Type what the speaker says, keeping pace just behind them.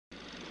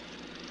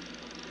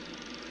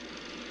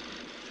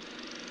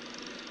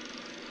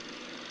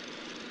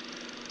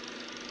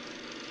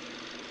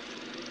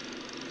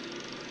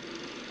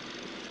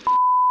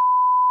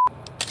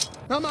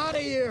I'm out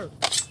of here!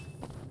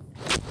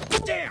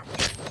 Damn!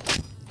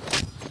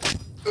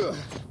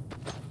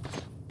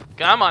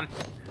 Come on.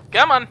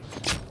 Come on.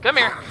 Come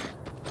here.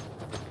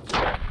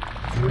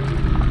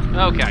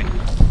 Okay.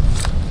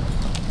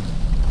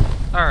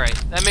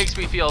 Alright, that makes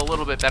me feel a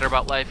little bit better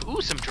about life.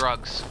 Ooh, some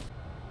drugs.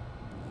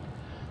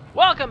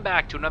 Welcome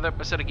back to another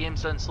episode of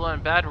Games Done Slow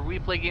and Bad, where we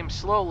play games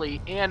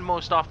slowly and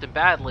most often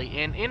badly.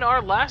 And in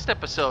our last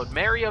episode,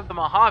 Mary of the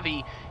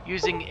Mohave,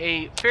 using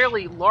a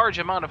fairly large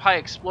amount of high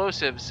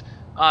explosives,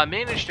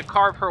 managed to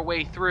carve her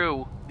way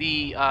through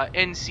the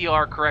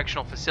NCR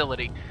correctional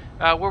facility,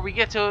 where we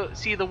get to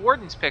see the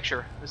warden's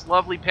picture. This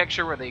lovely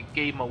picture where they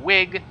gave him a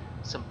wig,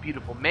 some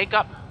beautiful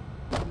makeup.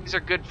 These are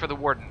good for the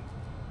warden.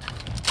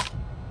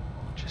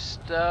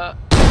 Just,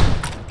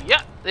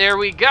 yeah, there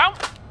we go.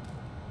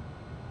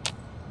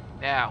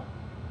 Now,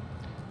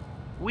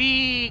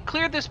 we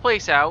cleared this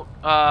place out.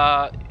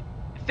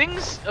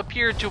 Things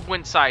appeared to have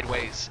went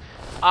sideways.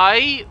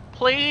 I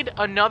played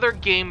another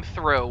game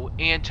through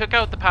and took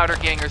out the powder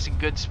gangers in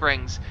Good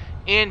Springs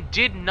and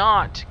did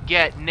not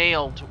get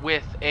nailed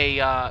with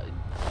a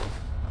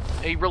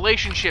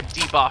relationship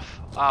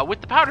debuff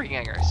with the powder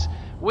gangers,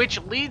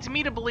 which leads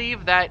me to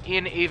believe that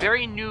in a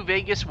very New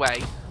Vegas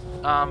way,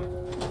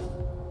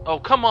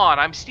 oh, come on,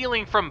 I'm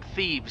stealing from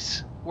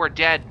thieves who are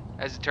dead,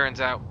 as it turns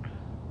out.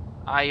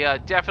 I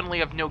definitely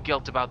have no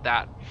guilt about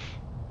that.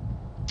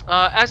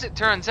 As it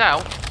turns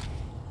out,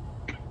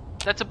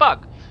 that's a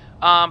bug.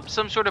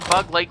 Some sort of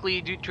bug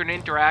likely due to an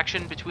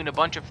interaction between a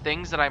bunch of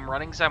things that I'm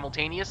running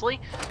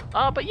simultaneously.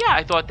 But yeah,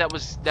 I thought that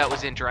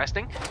was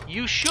interesting.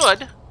 You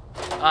should,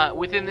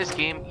 within this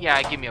game,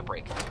 yeah, give me a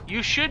break.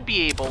 You should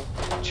be able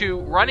to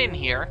run in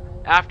here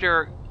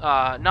after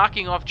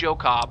knocking off Joe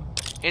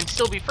Cobb and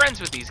still be friends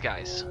with these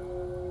guys.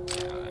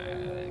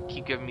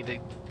 Keep giving me the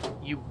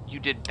you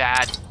did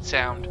bad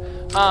sound.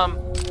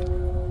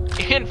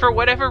 And for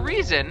whatever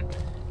reason,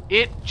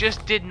 it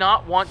just did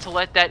not want to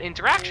let that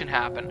interaction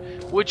happen,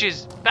 which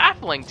is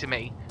baffling to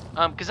me,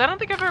 because I don't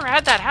think I've ever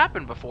had that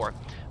happen before.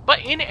 But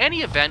in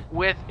any event,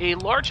 with a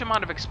large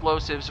amount of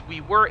explosives,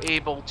 we were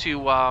able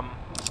to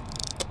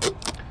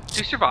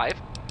survive.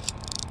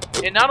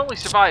 And not only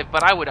survive,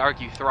 but I would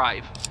argue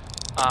thrive.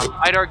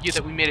 I'd argue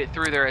that we made it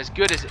through there as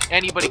good as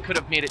anybody could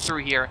have made it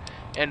through here.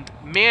 And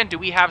man, do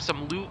we have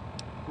some loot.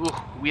 Ooh,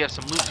 we have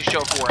some loot to show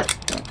for it.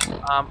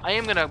 I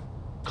am going to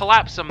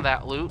collapse some of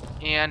that loot,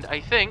 and I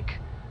think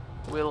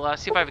we'll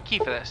see if I have a key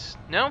for this.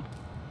 No?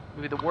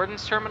 Maybe the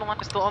warden's terminal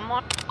is still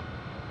unlocked?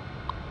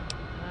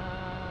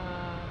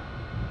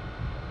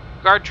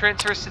 Guard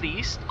transfers to the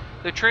east.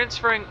 They're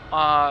transferring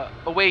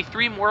away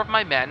 3 more of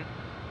my men.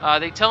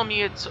 They tell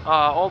me it's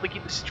all to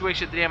keep the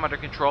situation at the dam under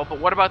control, but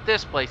what about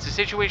this place? The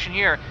situation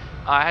here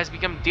has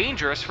become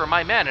dangerous for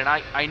my men, and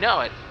I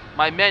know it.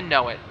 My men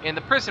know it, and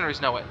the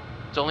prisoners know it.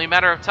 It's only a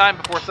matter of time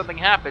before something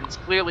happens.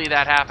 Clearly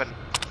that happened.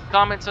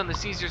 Comments on the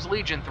Caesar's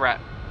Legion threat.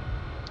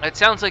 It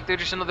sounds like they're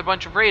just another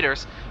bunch of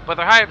raiders, but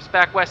their high-ups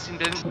back west seem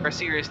to think they're a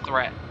serious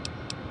threat.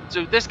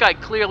 So this guy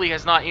clearly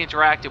has not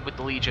interacted with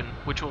the Legion,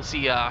 which we'll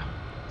see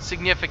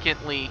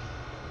significantly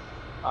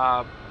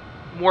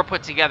more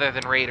put together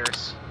than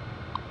raiders.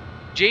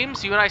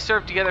 James, you and I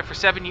served together for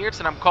 7 years,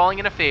 and I'm calling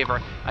in a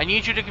favor. I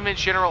need you to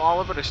convince General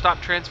Oliver to stop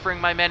transferring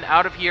my men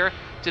out of here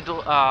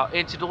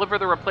and to deliver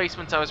the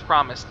replacements I was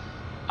promised.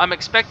 I'm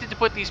expected to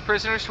put these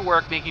prisoners to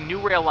work making new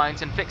rail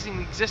lines and fixing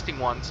the existing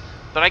ones,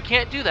 but I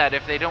can't do that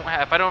if I don't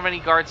have any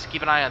guards to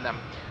keep an eye on them.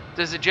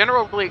 Does the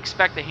general really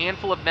expect a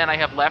handful of men I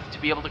have left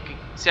to be able to keep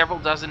several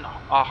dozen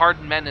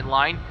hardened men in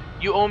line?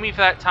 You owe me for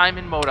that time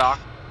in Modoc.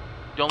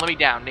 Don't let me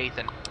down,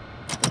 Nathan.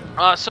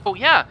 So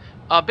yeah,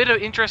 a bit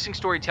of interesting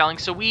storytelling.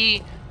 So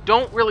we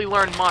don't really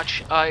learn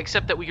much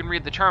except that we can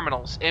read the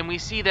terminals, and we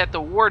see that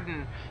the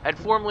warden had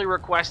formally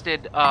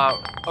requested a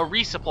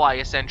resupply,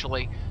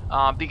 essentially,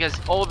 because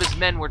all of his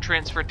men were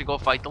transferred to go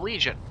fight the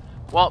Legion.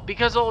 Well,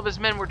 because all of his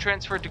men were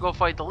transferred to go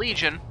fight the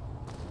Legion,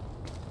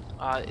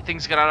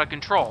 things got out of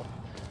control.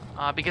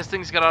 Because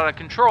things got out of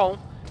control,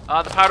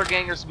 the powder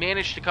gangers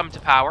managed to come to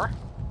power,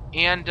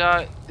 and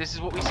this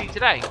is what we see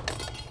today.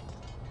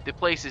 The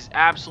place is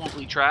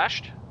absolutely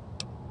trashed.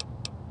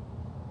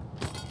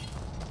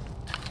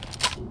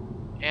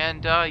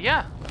 And,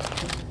 yeah.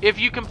 If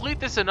you complete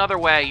this another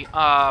way,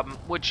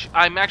 which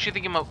I'm actually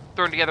thinking about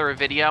throwing together a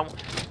video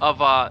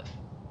of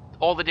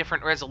all the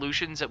different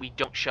resolutions that we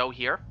don't show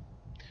here.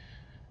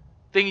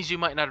 Things you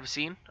might not have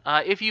seen.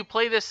 If you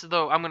play this,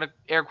 though, I'm going to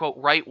air quote,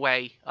 right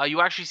way,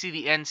 you actually see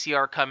the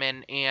NCR come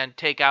in and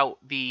take out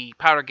the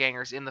powder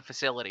gangers in the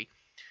facility.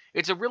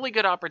 It's a really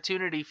good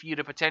opportunity for you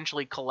to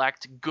potentially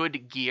collect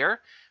good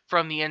gear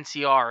from the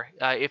NCR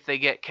if they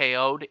get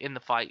KO'd in the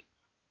fight.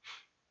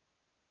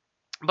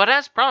 But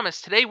as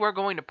promised, today we're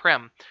going to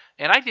Primm,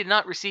 and I did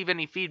not receive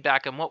any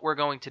feedback on what we're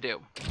going to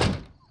do.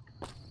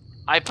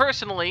 I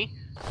personally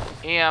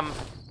am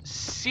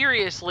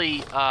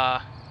seriously,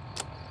 I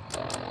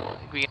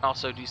think we can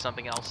also do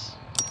something else.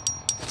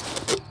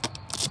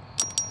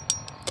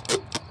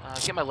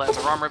 Get my leather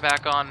armor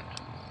back on.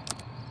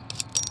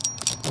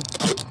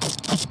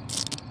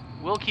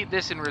 We'll keep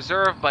this in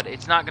reserve, but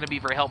it's not going to be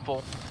very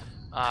helpful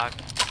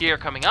here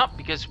coming up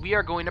because we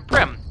are going to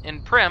Primm,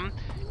 and Primm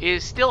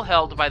is still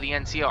held by the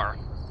NCR.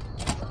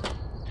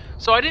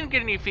 So I didn't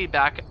get any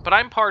feedback, but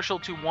I'm partial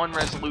to one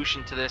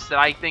resolution to this that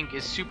I think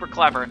is super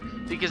clever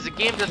because the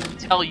game doesn't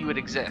tell you it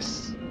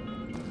exists.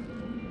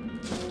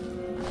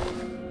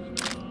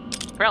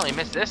 Apparently I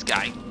missed this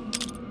guy.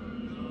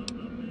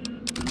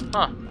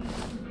 Huh.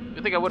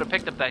 You think I would have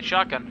picked up that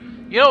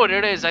shotgun? You know what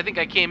it is? I think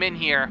I came in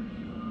here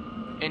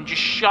and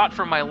just shot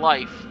for my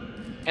life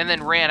and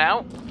then ran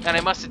out, and I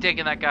must have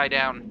taken that guy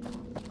down.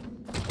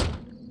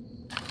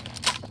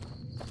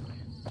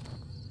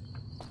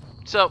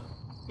 So,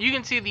 you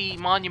can see the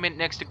monument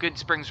next to Good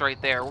Springs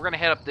right there. We're going to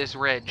head up this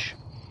ridge.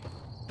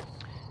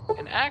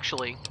 And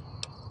actually,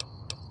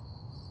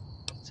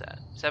 what's that,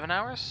 7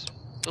 hours?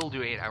 It'll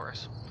do 8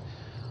 hours.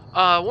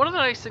 One of the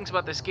nice things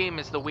about this game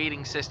is the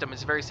waiting system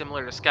is very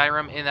similar to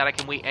Skyrim in that I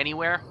can wait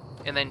anywhere,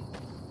 and then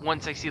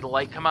once I see the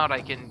light come out,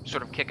 I can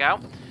sort of kick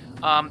out.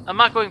 I'm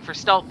not going for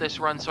stealth this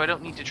run, so I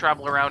don't need to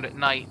travel around at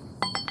night.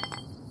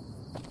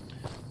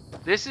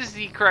 This is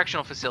the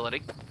correctional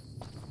facility.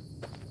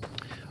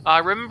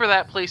 Remember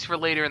that place for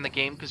later in the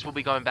game, because we'll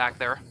be going back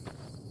there.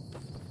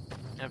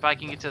 And if I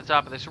can get to the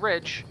top of this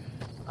ridge,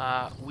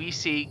 we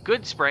see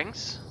Good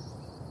Springs,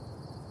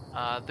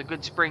 the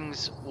Good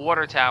Springs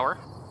water tower,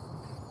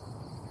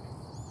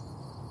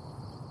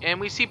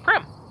 and we see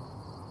Primm.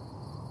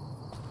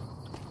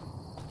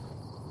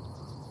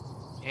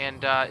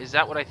 And is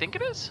that what I think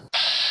it is?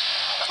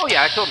 Oh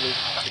yeah, I totally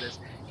think it is.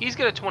 He's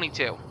got a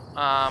 22.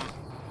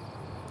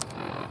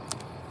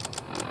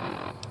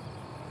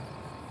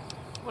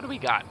 What do we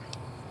got?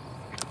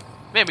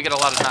 Man, we got a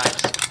lot of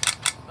knives.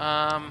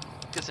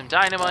 Get some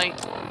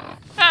dynamite.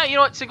 You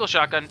know what? Single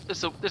shotgun.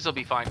 This'll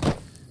be fine.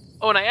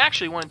 Oh, and I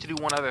actually wanted to do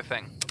one other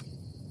thing.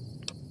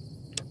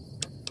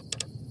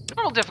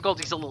 Normal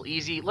difficulty's a little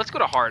easy. Let's go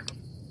to hard.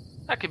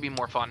 That could be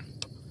more fun.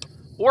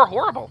 Or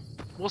horrible.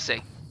 We'll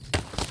see.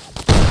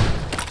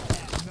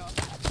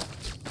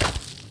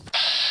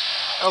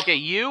 Okay,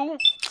 you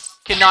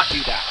cannot do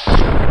that.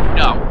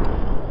 No.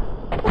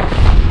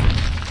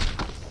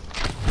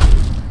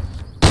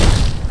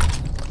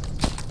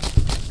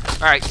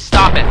 Alright,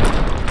 stop it.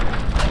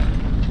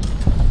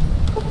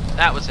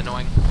 That was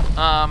annoying.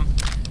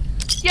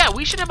 Yeah,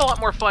 we should have a lot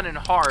more fun in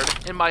hard.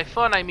 And by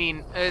fun, I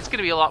mean, it's going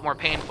to be a lot more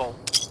painful.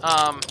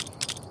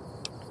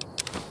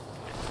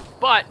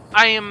 But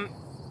I am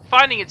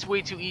finding it's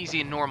way too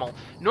easy in normal.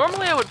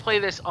 Normally, I would play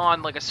this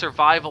on, like, a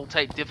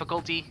survival-type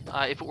difficulty,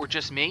 if it were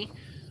just me.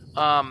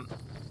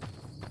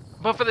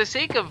 But for the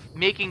sake of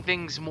making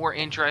things more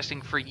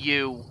interesting for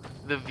you,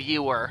 the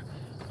viewer,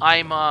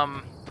 I'm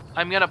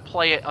gonna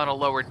play it on a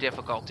lower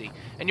difficulty.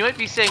 And you might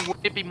be saying, would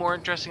it be more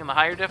interesting on the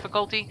higher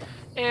difficulty?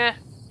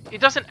 It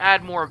doesn't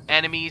add more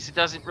enemies, it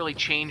doesn't really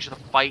change the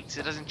fights,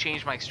 it doesn't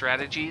change my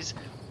strategies.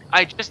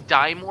 I just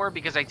die more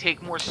because I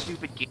take more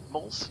stupid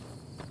gambles.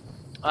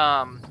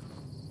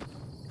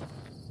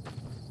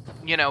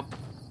 You know,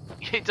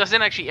 it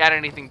doesn't actually add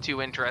anything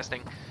too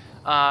interesting.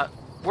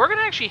 We're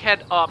gonna actually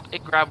head up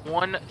and grab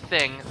one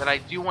thing that I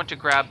do want to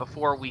grab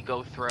before we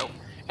go through.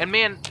 And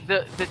man,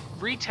 the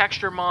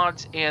retexture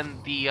mods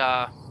and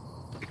the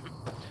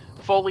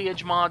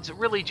foliage mods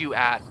really do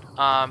add.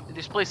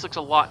 This place looks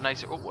a lot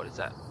nicer. Oh, what is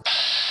that?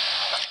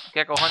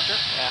 Gecko Hunter?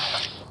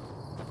 Yeah.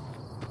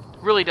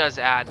 Really does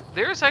add.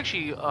 There's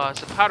actually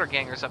some powder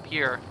gangers up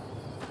here.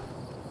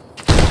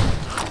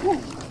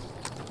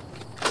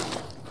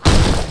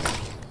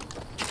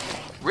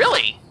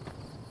 Really?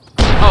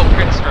 Oh,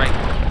 crit strike.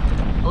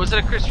 Oh, was it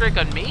a crit strike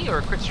on me or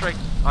a crit strike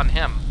on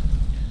him?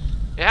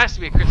 It has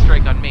to be a crit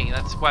strike on me.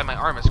 That's why my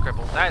arm is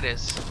crippled. That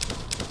is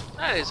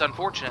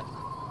unfortunate.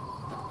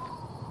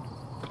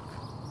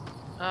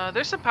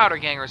 There's some powder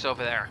gangers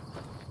over there.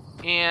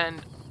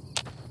 And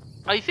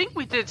I think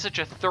we did such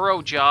a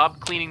thorough job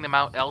cleaning them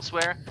out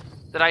elsewhere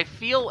that I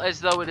feel as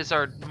though it is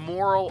our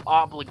moral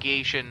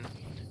obligation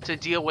to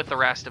deal with the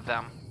rest of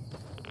them.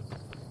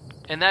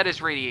 And that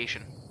is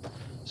radiation.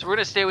 So we're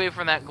going to stay away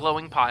from that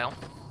glowing pile.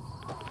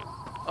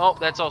 Oh,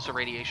 that's also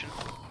radiation.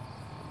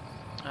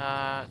 Do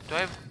I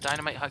have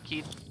dynamite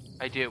hotkeyed?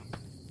 I do.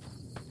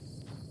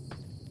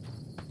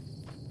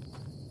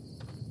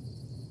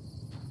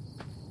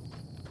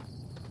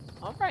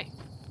 Alright.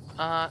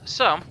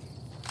 So,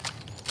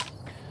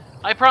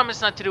 I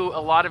promise not to do a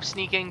lot of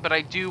sneaking, but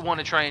I do want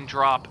to try and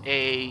drop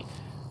a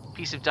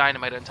piece of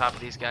dynamite on top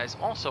of these guys.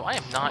 Also, I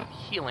am not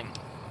healing.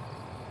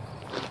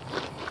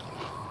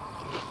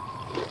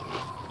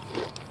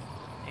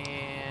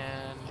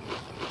 And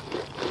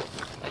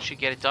that should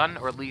get it done,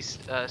 or at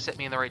least set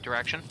me in the right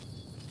direction.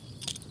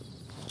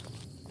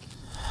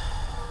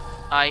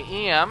 I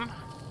am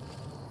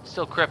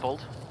still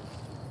crippled.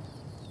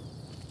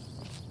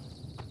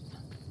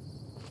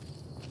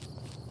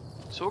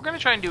 So what we're going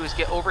to try and do is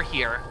get over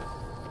here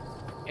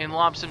and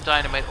lob some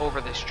dynamite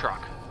over this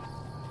truck.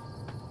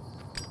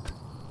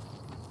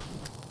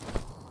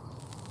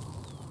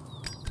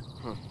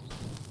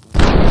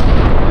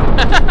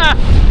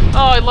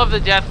 Oh, I love the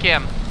death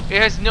cam.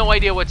 It has no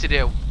idea what to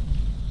do.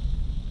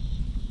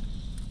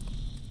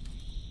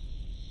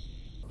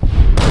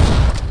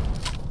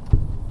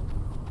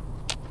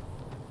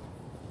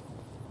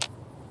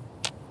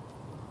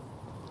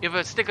 if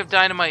a stick of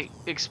dynamite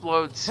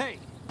explodes Hey.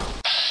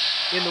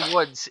 in the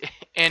woods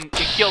and it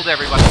killed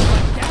everybody.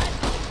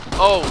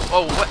 Oh,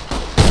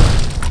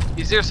 what?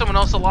 Is there someone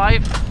else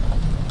alive?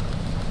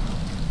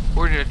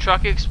 Or did a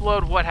truck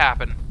explode? What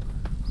happened?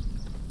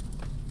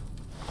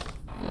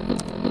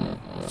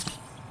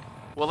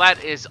 Well,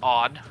 that is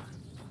odd.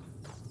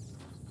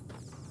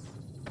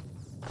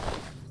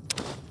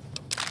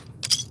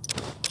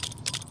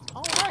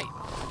 Alright.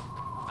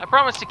 I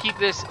promise to keep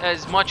this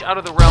as much out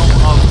of the realm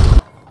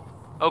of...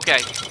 Okay.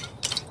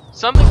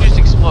 Something just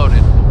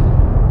exploded.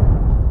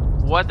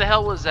 What the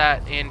hell was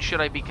that, and should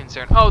I be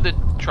concerned? Oh, the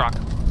truck.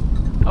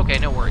 Okay,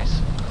 no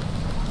worries.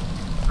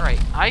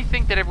 Alright, I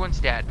think that everyone's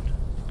dead.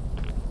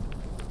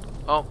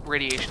 Oh,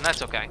 radiation,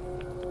 that's okay.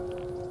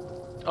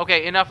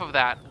 Okay, enough of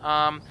that.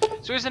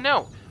 So here's a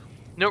note.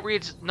 Note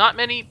reads, not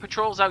many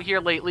patrols out here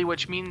lately,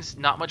 which means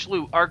not much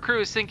loot. Our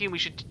crew is thinking we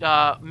should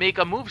make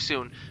a move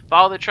soon.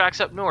 Follow the tracks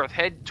up north.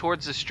 Head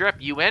towards the strip.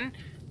 You in?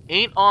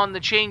 Ain't on the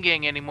chain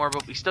gang anymore,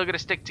 but we still gotta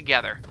stick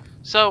together.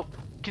 So,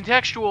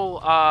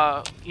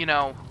 contextual, you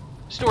know,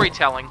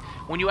 storytelling.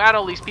 When you add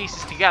all these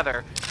pieces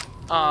together,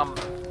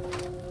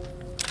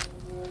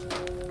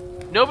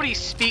 nobody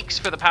speaks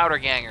for the powder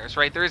gangers,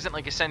 right? There isn't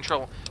like a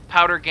central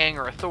powder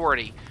ganger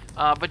authority.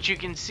 But you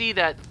can see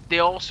that they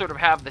all sort of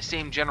have the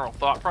same general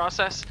thought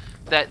process,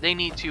 that they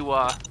need to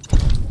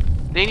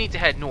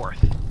head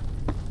north,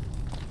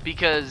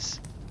 because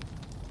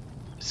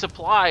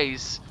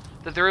supplies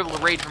that they're able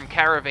to raid from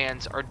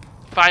caravans are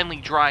finally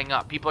drying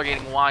up. People are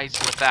getting wise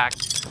to the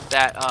fact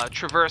that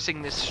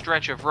traversing this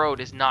stretch of road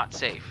is not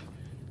safe.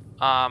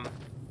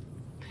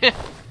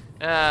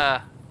 That's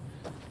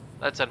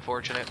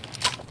unfortunate.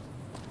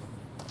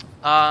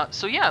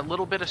 So yeah, a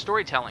little bit of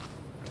storytelling.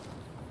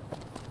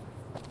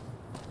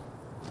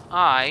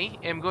 I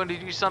am going to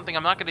do something.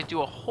 I'm not going to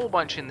do a whole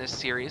bunch in this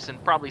series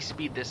and probably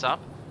speed this up.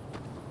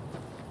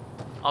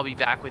 I'll be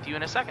back with you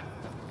in a second.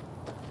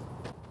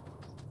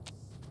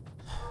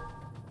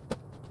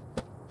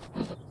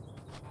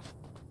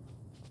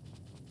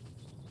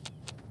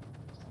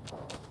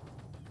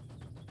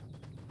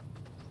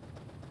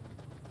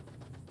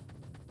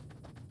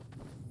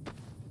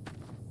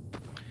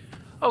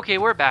 Okay,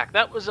 we're back.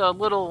 That was a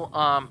little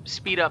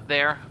speed up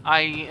there.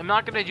 I am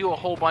not going to do a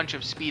whole bunch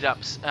of speed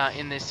ups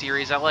in this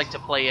series. I like to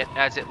play it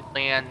as it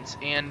lands,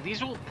 and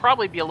these will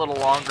probably be a little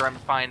longer, I'm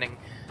finding,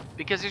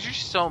 because there's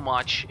just so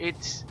much.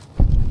 It's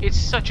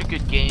such a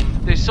good game.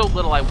 There's so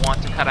little I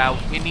want to cut out.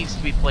 It needs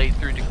to be played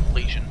through to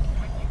completion.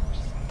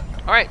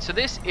 Alright, so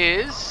this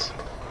is...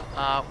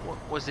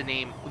 what was the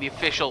name? The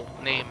official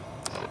name.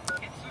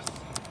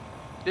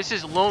 This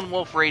is Lone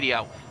Wolf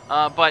Radio.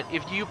 But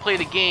if you play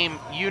the game,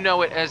 you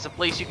know it as a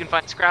place you can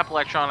find scrap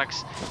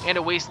electronics and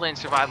a wasteland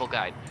survival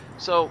guide.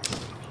 So,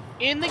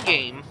 in the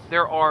game,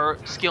 there are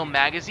skill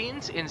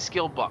magazines and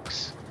skill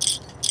books.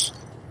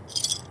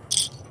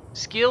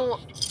 Skill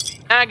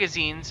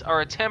magazines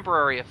are a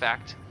temporary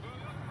effect.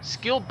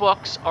 Skill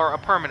books are a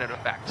permanent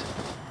effect.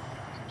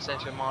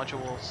 Sensor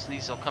modules,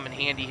 these will come in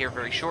handy here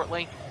very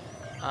shortly.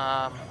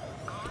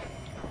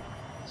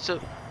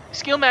 So,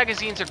 skill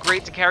magazines are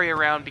great to carry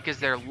around because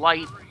they're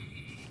light.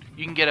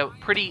 You can get a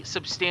pretty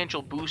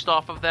substantial boost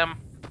off of them.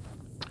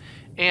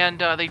 And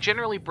they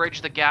generally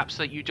bridge the gap so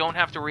that you don't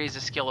have to raise a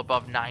skill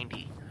above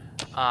 90.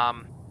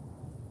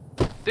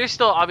 There's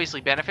still obviously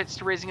benefits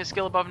to raising a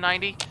skill above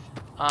 90,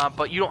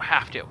 but you don't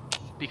have to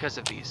because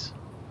of these.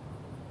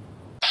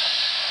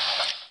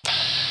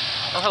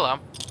 Oh, hello.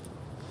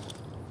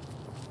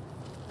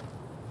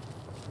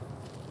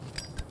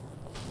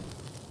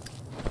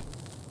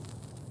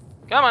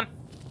 Come on.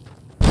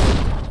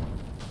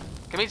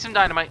 Come eat some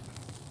dynamite.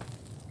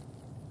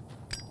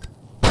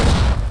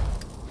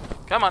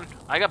 Come on,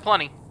 I got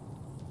plenty.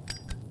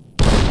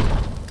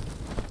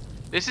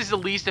 This is the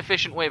least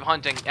efficient way of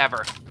hunting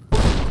ever.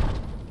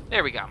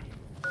 There we go.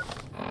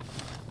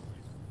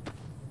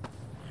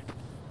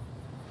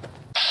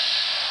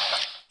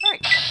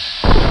 Alright.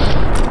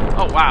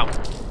 Oh, wow.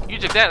 You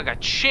took that like a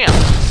champ.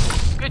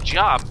 Good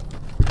job.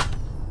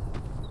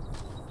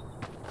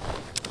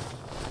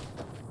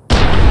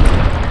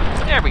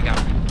 There we go.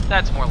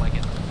 That's more like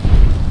it.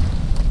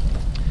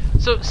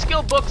 So,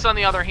 skill books, on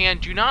the other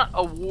hand, do not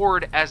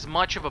award as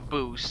much of a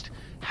boost.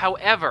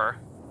 However,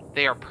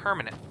 they are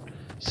permanent.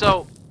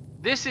 So,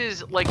 this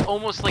is like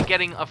almost like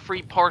getting a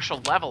free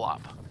partial level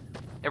up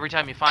every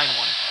time you find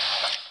one.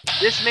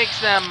 This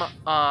makes them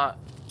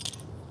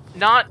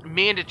not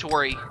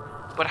mandatory,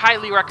 but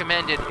highly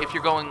recommended if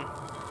you're going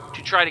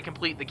to try to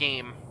complete the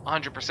game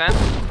 100%.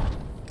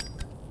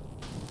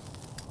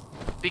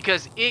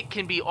 Because it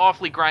can be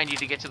awfully grindy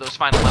to get to those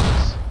final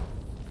levels.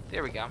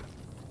 There we go.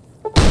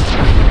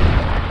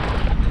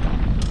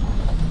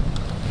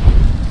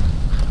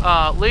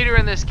 Later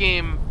in this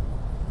game,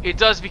 it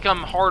does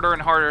become harder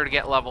and harder to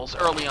get levels.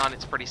 Early on,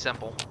 it's pretty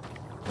simple.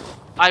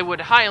 I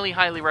would highly,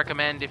 highly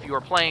recommend, if you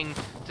are playing,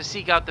 to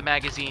seek out the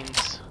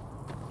magazines.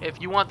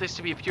 If you want this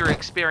to be a pure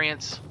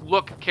experience,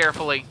 look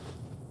carefully.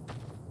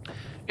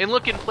 And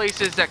look in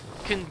places that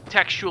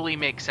contextually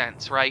make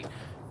sense, right?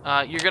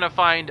 You're going to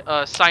find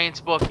a science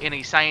book in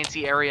a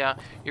sciencey area.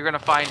 You're going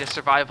to find a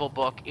survival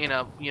book in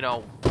a, you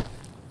know,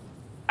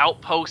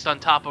 outpost on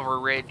top of a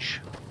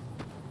ridge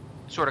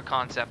sort of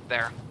concept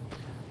there.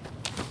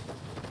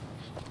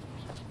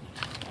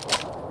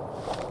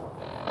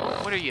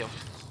 What are you?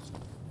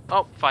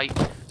 Oh, fight.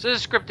 So this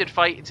is a scripted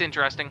fight. It's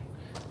interesting.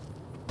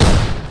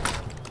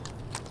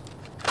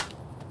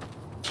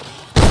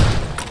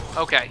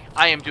 Okay,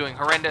 I am doing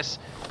horrendous.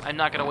 I'm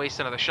not going to waste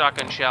another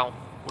shotgun shell.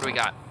 What do we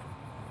got?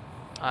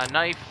 A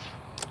knife,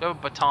 a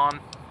baton,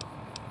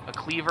 a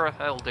cleaver,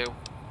 that'll do.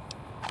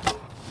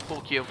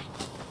 Full Q.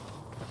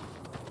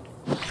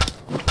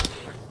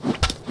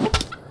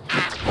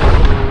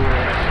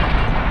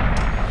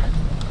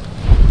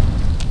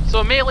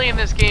 So melee in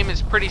this game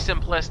is pretty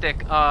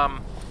simplistic.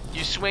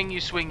 You swing, you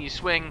swing, you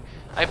swing.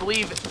 I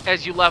believe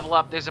as you level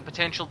up, there's a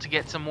potential to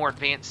get some more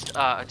advanced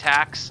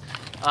attacks.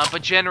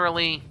 But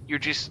generally, you're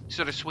just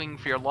sort of swinging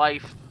for your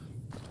life.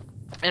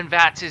 And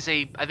VATS is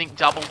a, I think,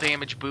 double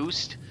damage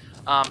boost.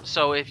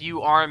 So if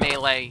you are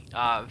melee,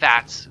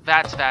 VATS.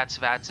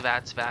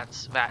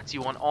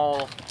 You want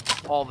all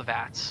the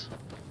VATS.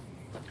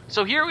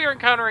 So here we are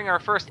encountering our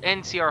first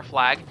NCR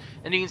flag,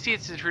 and you can see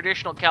it's the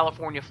traditional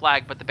California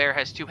flag, but the bear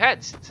has two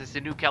heads. It says the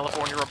New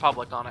California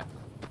Republic on it.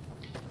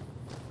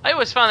 I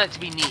always found that to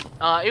be neat.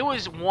 I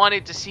always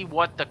wanted to see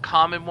what the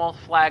Commonwealth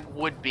flag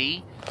would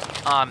be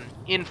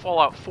in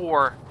Fallout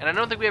 4, and I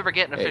don't think we ever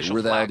get an official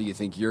flag. Where the hell do you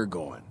think you're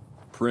going?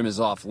 Primm is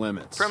off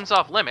limits. Primm's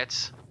off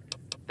limits?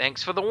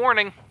 Thanks for the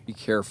warning. Be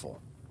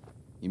careful.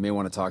 You may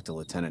want to talk to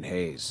Lieutenant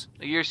Hayes.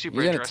 You're super interesting.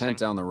 You got interesting. a tent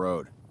down the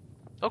road.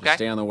 Okay. Just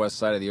stay on the west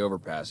side of the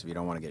overpass if you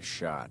don't want to get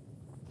shot.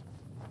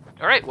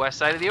 Alright, west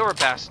side of the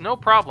overpass. No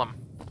problem.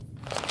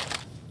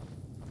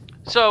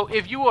 So,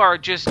 if you are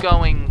just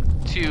going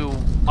to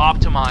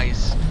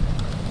optimize,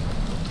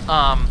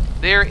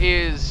 there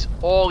is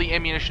all the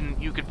ammunition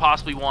you could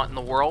possibly want in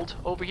the world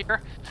over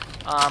here.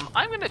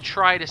 I'm going to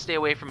try to stay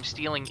away from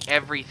stealing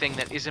everything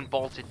that isn't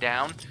bolted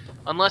down,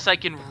 unless I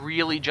can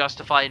really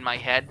justify in my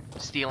head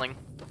stealing.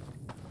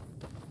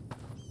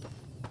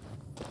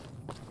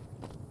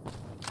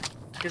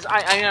 Because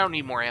I don't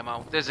need more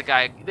ammo. There's a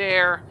guy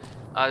there,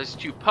 there's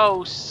two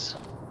posts,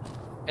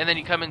 and then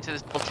you come into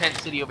this little tent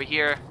city over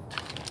here.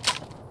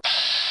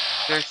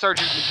 There's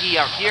Sergeant McGee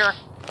out here,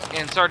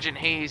 and Sergeant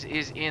Hayes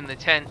is in the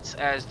tents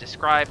as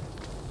described.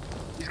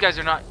 These guys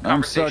are not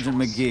I'm Sergeant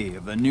McGee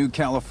of the New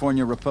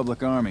California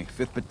Republic Army,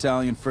 5th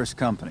Battalion, 1st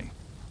Company.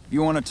 If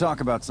you want to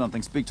talk about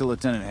something, speak to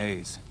Lieutenant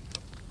Hayes.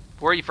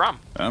 Where are you from?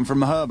 I'm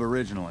from Mohave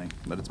originally,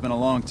 but it's been a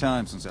long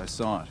time since I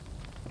saw it.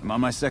 I'm on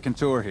my second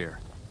tour here.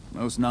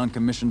 Most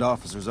non-commissioned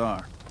officers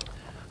are.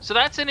 So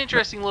that's an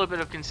interesting little bit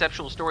of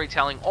conceptual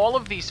storytelling. All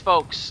of these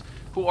folks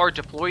who are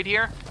deployed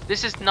here,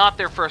 this is not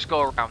their first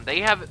go-around.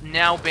 They have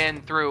now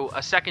been through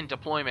a second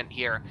deployment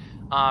here.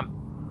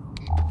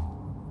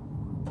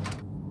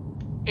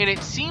 And it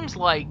seems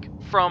like,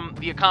 from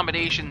the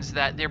accommodations,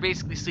 that they're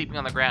basically sleeping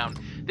on the ground.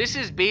 This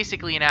is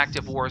basically an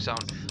active war zone.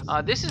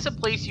 This is a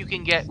place you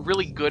can get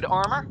really good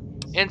armor,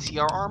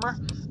 NCR armor,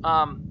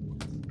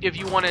 if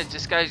you want to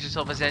disguise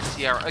yourself as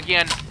NCR.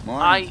 Again,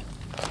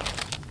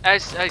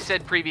 as I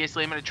said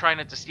previously, I'm going to try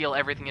not to steal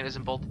everything that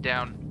isn't bolted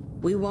down.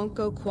 We won't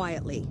go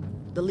quietly.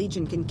 The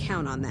Legion can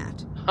count on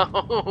that.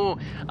 Oh,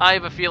 I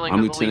have a feeling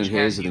I'm the Lieutenant Legion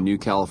Hayes of the New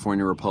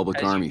California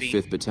Republic Army, beat.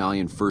 5th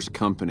Battalion, 1st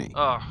Company.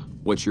 Ugh.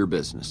 What's your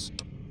business?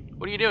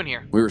 What are you doing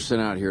here? We were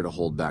sent out here to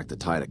hold back the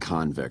tide of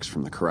convicts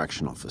from the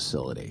correctional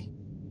facility.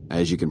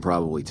 As you can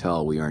probably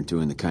tell, we aren't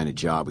doing the kind of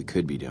job we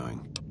could be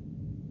doing.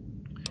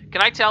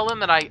 Can I tell them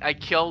that I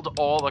killed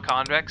all the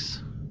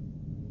convicts?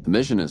 The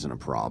mission isn't a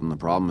problem. The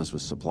problem is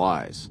with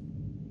supplies.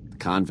 The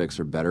convicts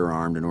are better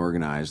armed and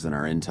organized than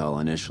our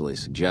intel initially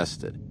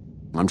suggested.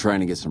 I'm trying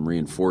to get some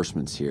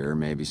reinforcements here,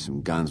 maybe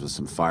some guns with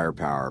some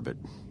firepower, but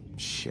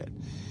shit.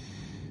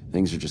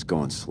 Things are just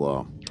going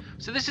slow.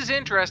 So this is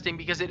interesting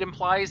because it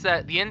implies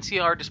that the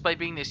NCR, despite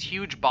being this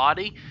huge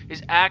body,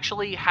 is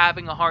actually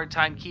having a hard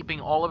time keeping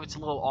all of its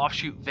little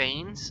offshoot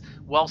veins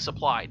well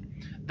supplied.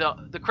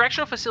 The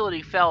correctional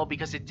facility fell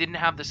because it didn't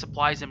have the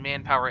supplies and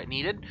manpower it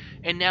needed,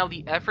 and now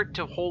the effort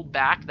to hold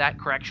back that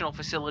correctional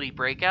facility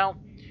breakout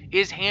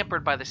is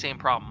hampered by the same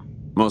problem.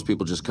 Most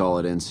people just call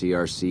it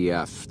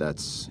NCRCF.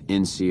 That's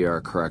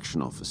NCR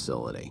Correctional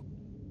Facility.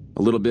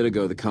 A little bit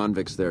ago, the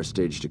convicts there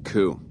staged a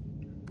coup.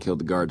 Killed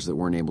the guards that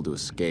weren't able to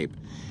escape.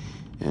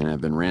 And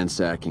I've been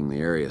ransacking the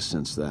area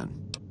since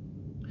then.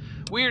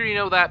 We already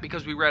know that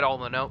because we read all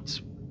the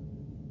notes.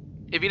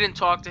 If you didn't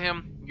talk to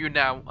him,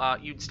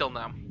 you'd still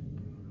know.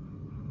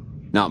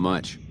 Not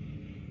much.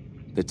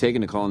 They've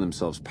taken to calling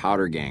themselves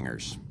powder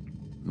gangers.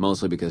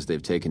 Mostly because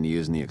they've taken to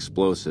using the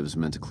explosives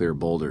meant to clear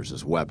boulders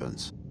as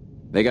weapons.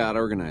 They got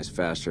organized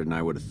faster than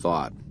I would have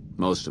thought.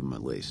 Most of them,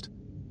 at least.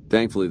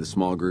 Thankfully, the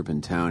small group in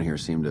town here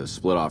seem to have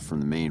split off from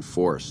the main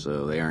force,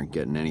 so they aren't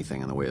getting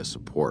anything in the way of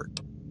support.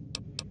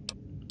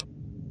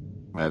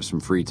 I have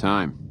some free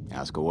time.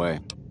 Ask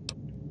away.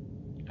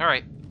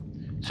 Alright.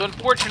 So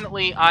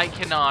unfortunately, I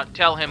cannot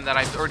tell him that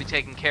I've already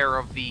taken care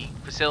of the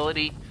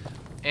facility,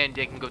 and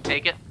they can go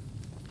take it.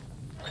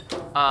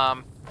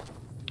 But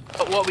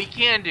what we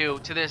can do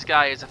to this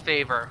guy as a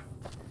favor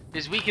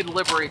is we can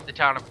liberate the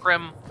town of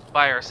Primm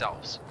by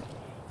ourselves.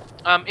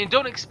 And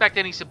don't expect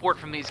any support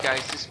from these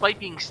guys. Despite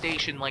being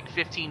stationed like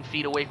 15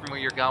 feet away from where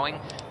you're going,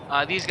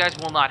 these guys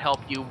will not help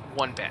you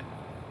one bit.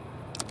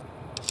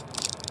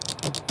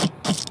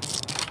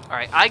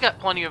 Alright, I got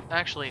plenty of...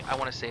 Actually, I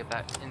want to save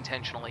that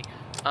intentionally.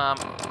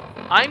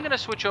 I'm going to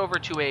switch over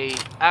to a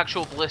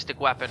actual ballistic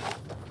weapon.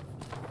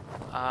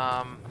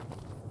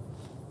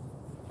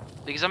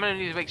 Because I'm going to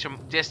need to make some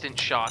distance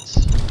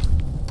shots.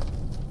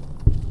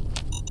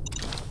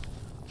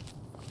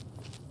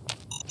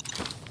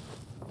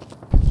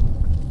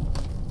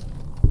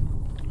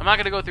 I'm not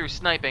going to go through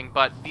sniping,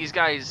 but these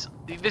guys...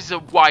 This is a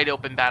wide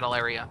open battle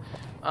area.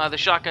 The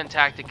shotgun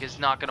tactic is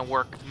not going to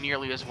work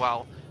nearly as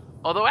well.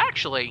 Although,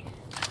 actually...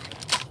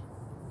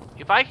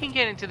 If I can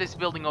get into this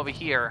building over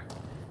here,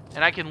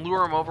 and I can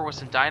lure him over with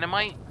some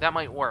dynamite, that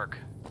might work.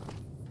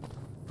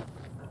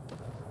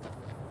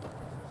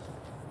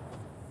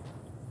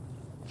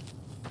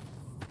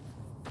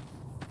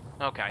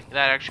 Okay,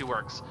 that actually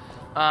works.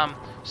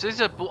 So this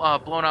is a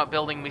blown out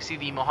building. We see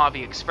the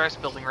Mohave Express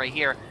building right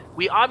here.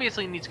 We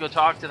obviously need to go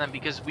talk to them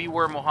because we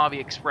were Mohave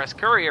Express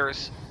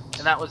couriers,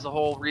 and that was the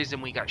whole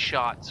reason we got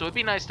shot. So it'd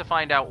be nice to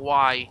find out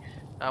why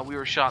we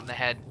were shot in the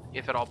head,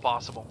 if at all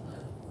possible.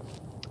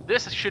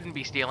 This shouldn't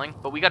be stealing,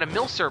 but we got a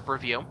Milsurp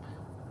review.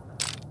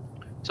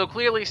 So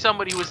clearly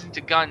somebody was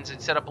into guns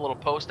and set up a little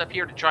post up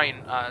here to try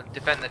and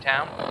defend the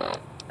town.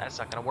 That's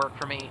not going to work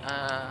for me.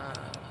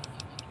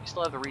 We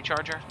still have the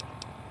recharger.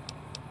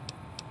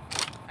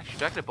 Actually,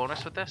 do I get a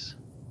bonus with this?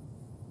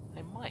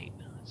 I might.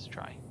 Let's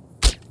try.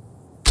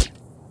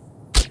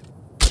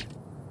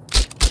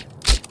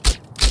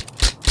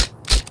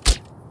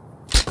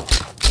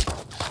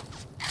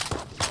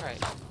 Alright.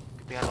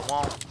 Get behind the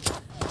wall.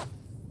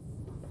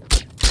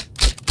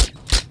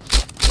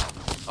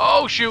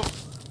 Oh, shoot!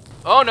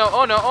 Oh, no,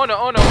 oh, no, oh, no,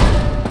 oh,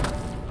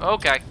 no.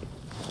 Okay.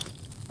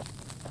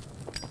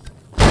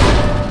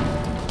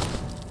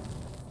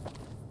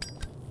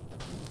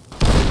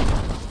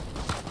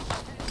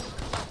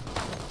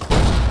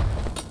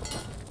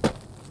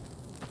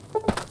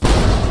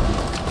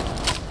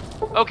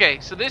 Okay,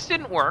 so this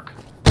didn't work.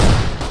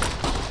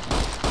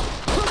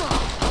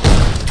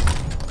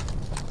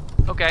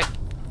 Okay.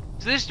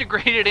 So this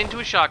degraded into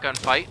a shotgun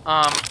fight.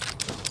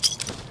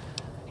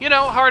 You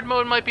know, hard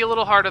mode might be a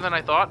little harder than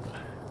I thought.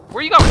 Where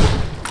are you going?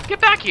 Get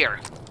back here!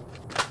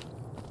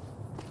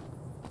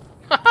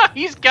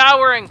 He's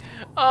cowering!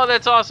 Oh,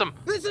 that's awesome.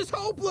 This is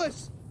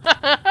hopeless!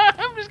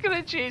 I'm just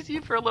gonna chase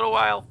you for a little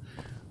while.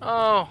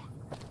 Oh,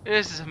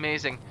 this is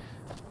amazing.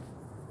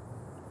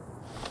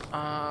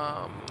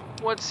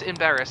 What's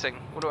embarrassing?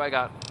 What do I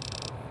got?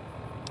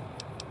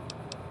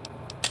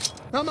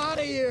 I'm out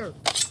of here!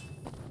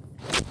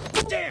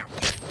 Damn!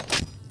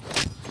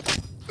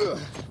 Ugh.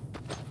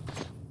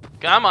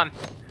 Come on.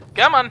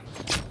 Come on.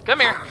 Come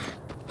here.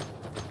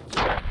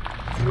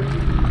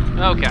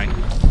 Okay.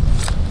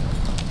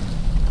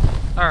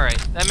 Alright,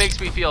 that makes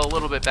me feel a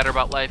little bit better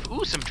about life.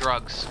 Ooh, some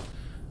drugs.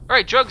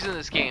 Alright, drugs in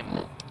this game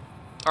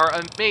are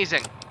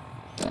amazing.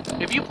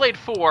 If you played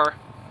 4,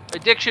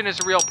 addiction is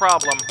a real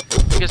problem,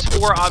 because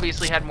 4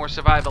 obviously had more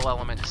survival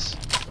elements.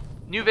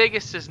 New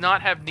Vegas does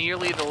not have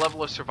nearly the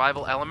level of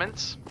survival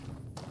elements,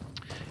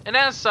 and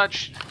as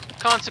such,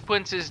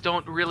 consequences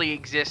don't really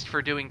exist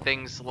for doing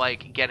things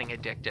like getting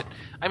addicted.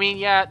 I mean,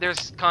 yeah,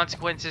 there's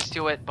consequences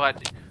to it,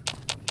 but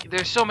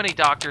there's so many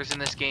doctors in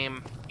this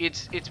game,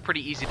 it's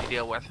pretty easy to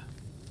deal with.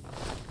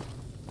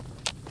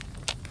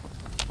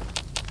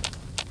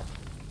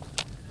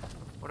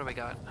 What do we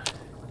got?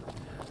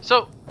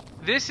 So,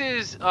 this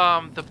is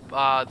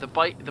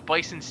the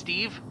Bison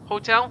Steve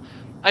Hotel.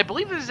 I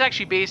believe this is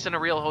actually based on a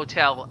real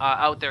hotel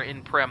out there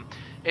in Primm.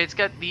 It's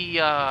got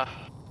the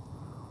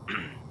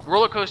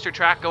roller coaster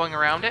track going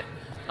around it,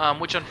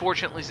 which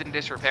unfortunately is in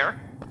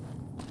disrepair.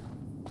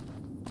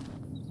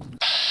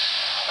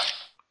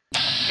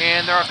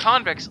 And there are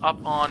convicts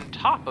up on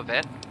top of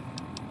it.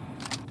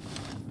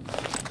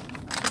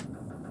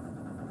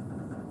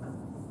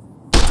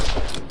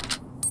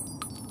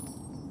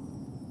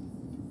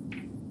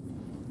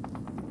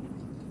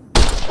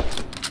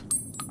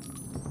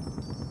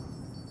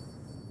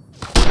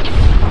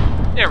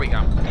 There we go.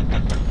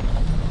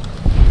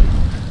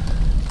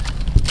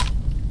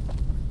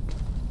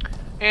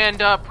 And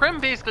Primm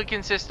basically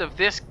consists of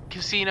this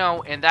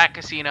casino and that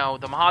casino,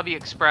 the Mohave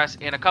Express,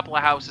 and a couple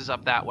of houses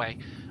up that way.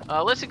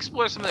 Let's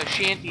explore some of the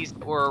shanties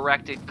that were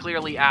erected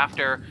clearly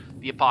after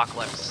the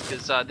apocalypse,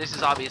 because this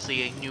is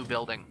obviously a new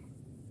building.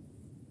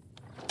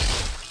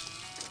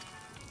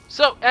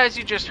 So, as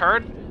you just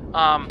heard,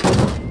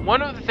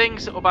 one of the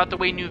things about the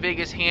way New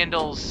Vegas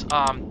handles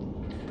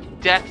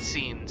death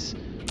scenes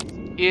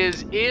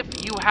is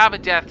if you have a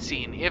death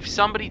scene, if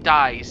somebody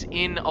dies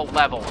in a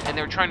level and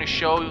they're trying to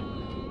show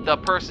the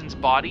person's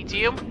body to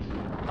you,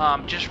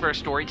 just for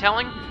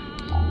storytelling,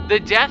 the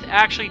death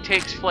actually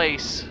takes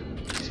place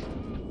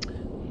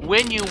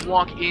when you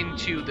walk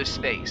into the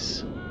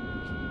space.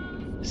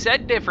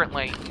 Said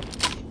differently,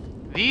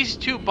 these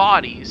two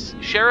bodies,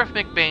 Sheriff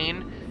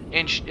McBain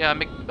and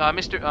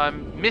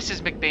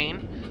Mrs.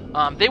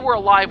 McBain, they were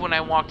alive when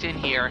I walked in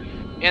here,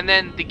 and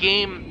then the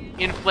game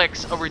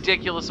inflicts a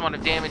ridiculous amount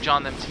of damage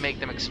on them to make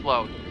them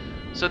explode.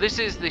 So this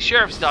is the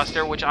Sheriff's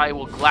Duster, which I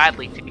will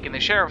gladly take, and the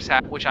Sheriff's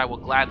Hat, which I will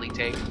gladly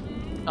take.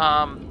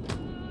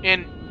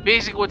 And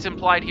basically what's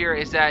implied here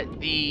is that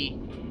the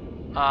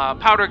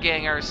powder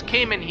gangers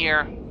came in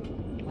here,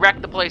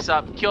 wrecked the place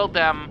up, killed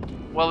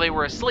them while they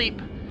were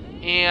asleep,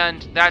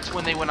 and that's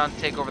when they went on to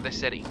take over the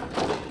city.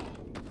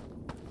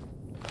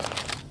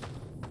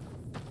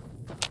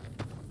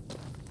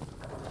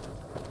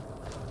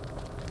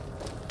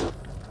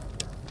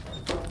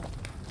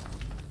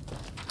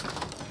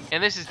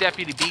 And this is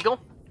Deputy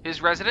Beagle,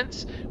 his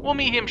residence. We'll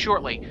meet him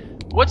shortly.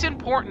 What's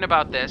important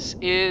about this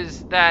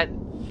is that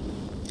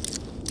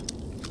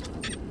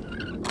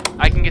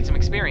I can get some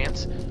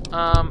experience.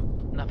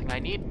 Nothing I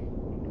need.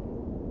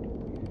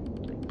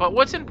 But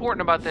what's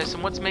important about this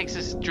and what makes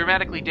this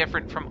dramatically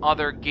different from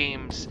other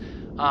games,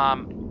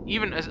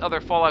 even as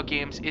other Fallout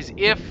games, is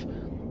if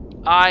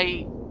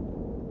I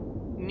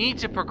need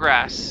to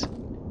progress,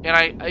 and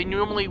I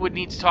normally would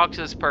need to talk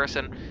to this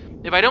person.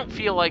 If I don't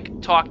feel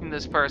like talking to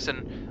this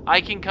person, I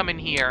can come in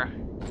here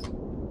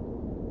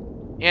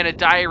and a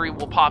diary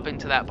will pop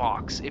into that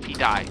box if he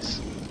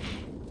dies.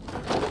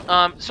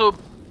 So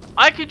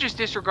I could just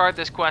disregard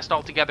this quest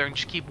altogether and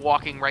just keep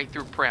walking right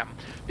through Primm,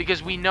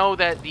 because we know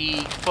that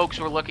the folks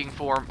we're looking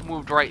for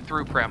moved right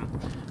through Primm.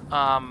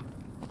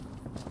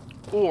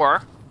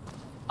 Or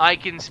I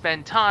can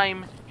spend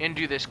time and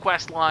do this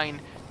quest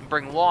line and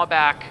bring Law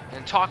back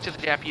and talk to the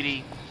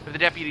deputy. If the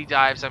deputy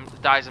dies,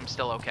 I'm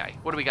still okay.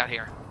 What do we got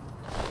here?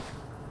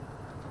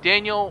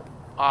 Daniel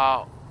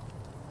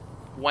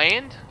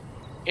Wand,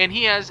 and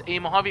he has a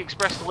Mohave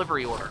Express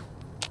delivery order.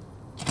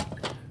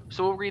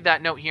 So we'll read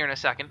that note here in a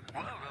second.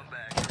 Welcome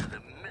back to the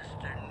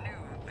Mr.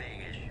 New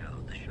Vegas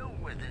show. The show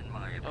within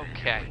my opinion,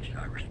 Okay. which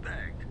I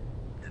respect.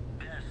 The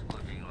best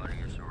looking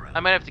audience around.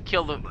 I might have to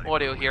kill the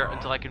audio here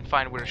until I can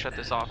find where to shut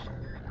this off.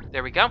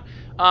 There we go.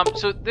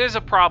 So there's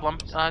a problem.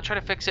 Try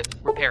to fix it.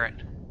 Repair it.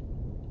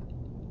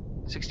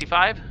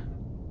 65.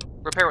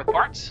 Repair with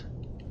parts.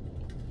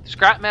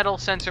 Scrap metal,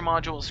 sensor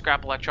module,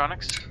 scrap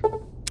electronics.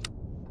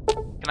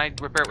 Can I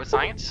repair it with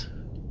science?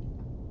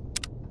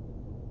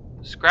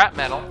 Scrap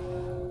metal.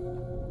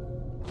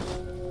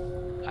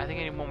 I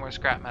think I need one more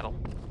scrap metal.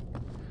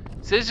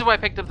 So this is why I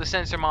picked up the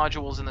sensor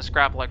modules and the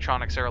scrap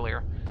electronics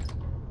earlier.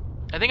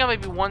 I think I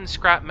might be one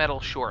scrap metal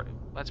short.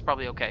 That's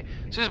probably okay.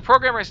 So there's a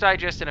Programmer's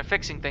Digest and a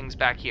Fixing Things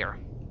back here.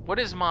 What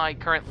is my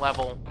current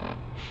level?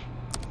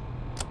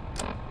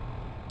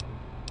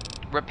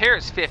 Repair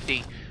is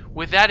 50.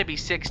 With that, it'd be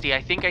 60.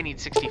 I think I need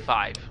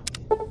 65.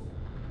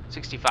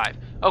 65.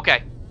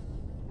 Okay.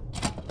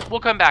 We'll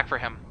come back for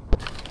him.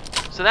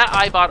 So that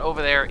iBot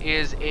over there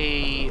is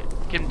a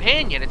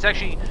companion. It's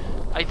actually,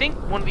 I think,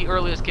 one of the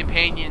earliest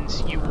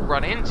companions you will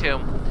run into.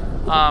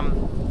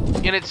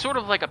 And it's sort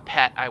of like a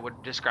pet, I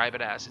would describe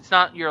it as. It's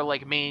not your,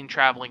 like, main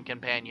traveling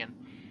companion.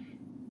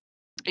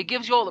 It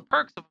gives you all the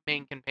perks of a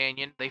main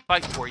companion. They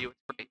fight for you. It's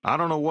great. I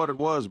don't know what it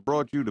was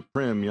brought you to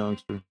Primm,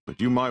 youngster,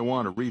 but you might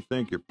want to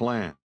rethink your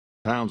plan.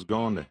 Town's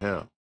gone to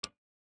hell.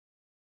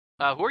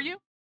 Who are you?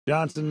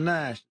 Johnson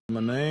Nash is my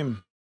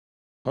name.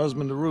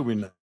 Husband to Ruby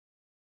Nash.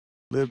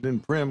 Lived in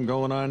Primm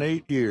going on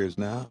 8 years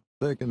now,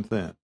 thick and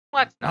thin.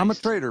 Well, that's nice. I'm a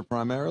trader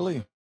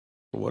primarily,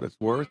 for what it's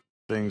worth,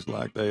 things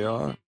like they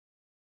are.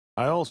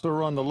 I also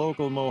run the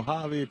local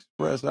Mohave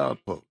Express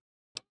outpost.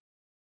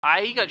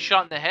 I got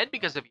shot in the head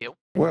because of you.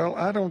 Well,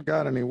 I don't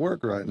got any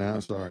work right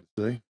now, sorry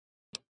to say.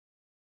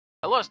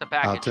 I lost a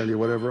package. I'll tell you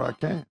whatever I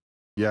can.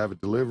 You have a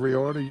delivery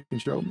order you can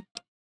show me?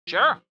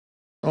 Sure.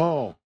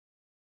 Oh,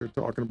 you're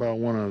talking about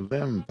one of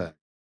them packs.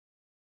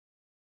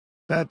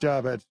 That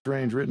job had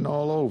strange written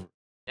all over,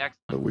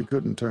 Excellent. but we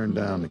couldn't turn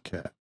down the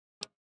cat.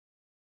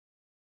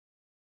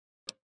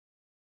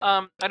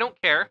 I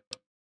don't care,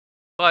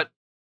 but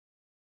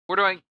where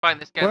do I find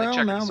this guy in the Well,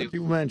 checker now suit? that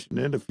you mentioned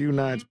it, a few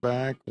nights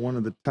back, one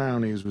of the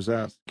townies was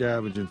out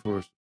scavenging for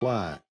a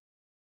supply.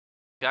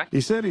 Okay.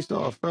 He said he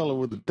saw a fellow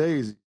with a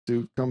daisy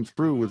suit come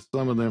through with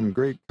some of them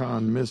Great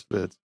Con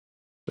misfits.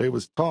 They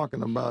was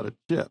talking about a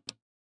chip.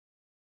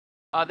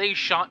 They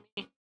shot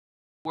me.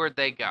 Where'd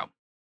they go?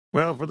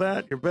 Well, for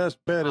that, your best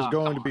bet is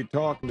going to be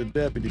talking to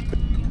Deputy P.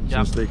 Yep.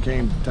 Since they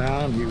came to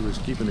town, he was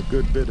keeping a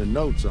good bit of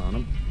notes on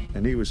them,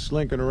 and he was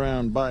slinking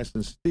around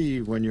Bison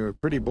Steve when your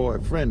pretty boy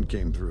friend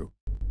came through.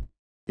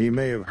 He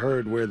may have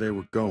heard where they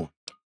were going.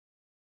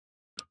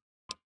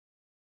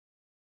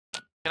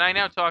 Can I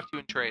now talk to you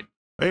and trade?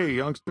 Hey,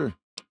 youngster.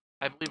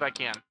 I believe I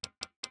can.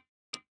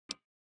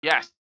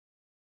 Yes.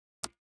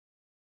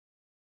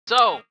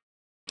 So,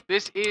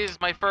 this is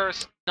my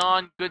first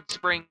non-Good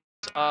Springs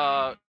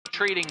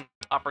trading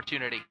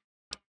opportunity.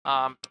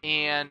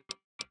 And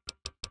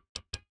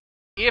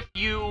if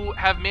you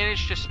have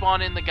managed to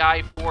spawn in the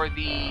guy for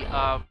the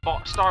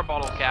star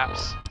bottle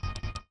caps,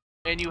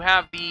 and you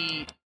have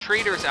the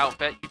trader's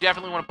outfit, you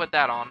definitely want to put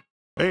that on.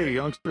 Hey,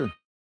 youngster.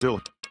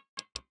 Still.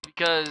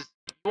 Because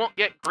you won't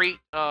get great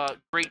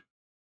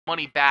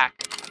money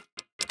back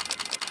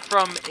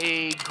from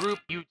a group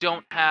you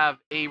don't have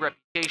a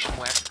reputation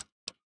with.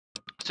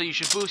 So you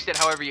should boost it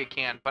however you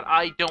can. But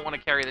I don't want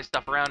to carry this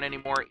stuff around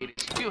anymore. It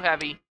is too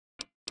heavy.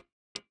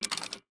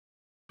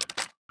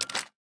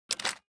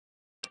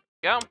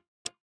 Go.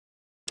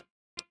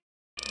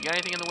 You got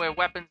anything in the way of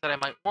weapons that I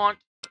might want?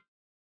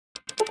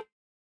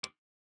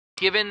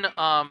 Given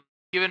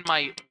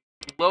my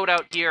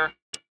loadout here,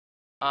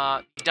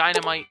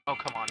 dynamite. Oh,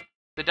 come on.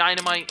 The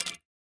dynamite.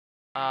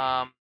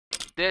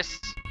 This.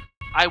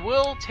 I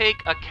will take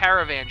a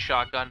caravan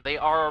shotgun. They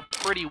are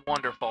pretty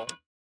wonderful.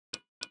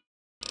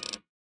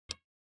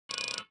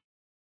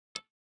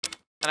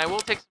 And I will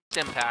take some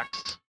stim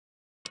packs.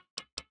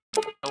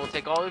 I will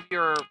take all of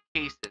your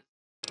cases.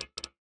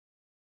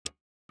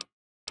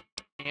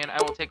 And I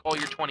will take all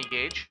your 20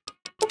 gauge.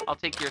 I'll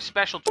take your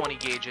special 20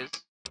 gauges.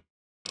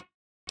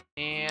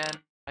 And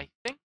I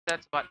think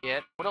that's about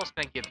it. What else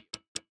can I give you?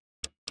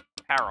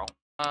 Apparel.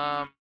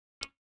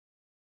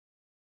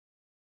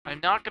 I'm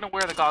not going to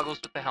wear the goggles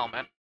with the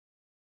helmet.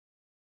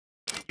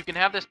 You can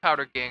have this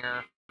powder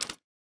ganger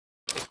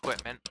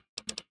equipment.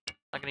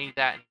 Not going to need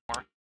that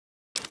anymore.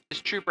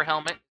 This trooper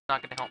helmet is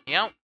not going to help me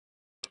out.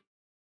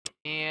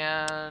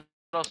 And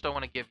what else do I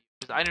want to give you?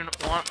 Because I don't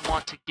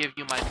want to give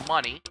you my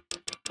money,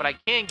 but I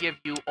can give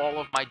you all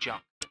of my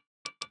junk.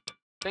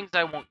 Things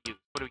I won't use.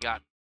 What do we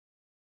got?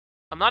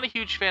 I'm not a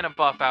huge fan of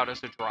buff out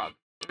as a drug.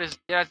 It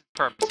has its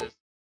purposes.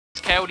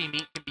 This coyote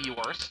meat can be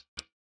yours.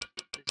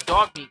 This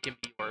dog meat can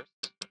be yours.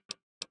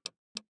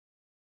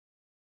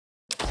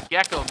 This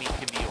gecko meat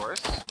can be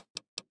yours.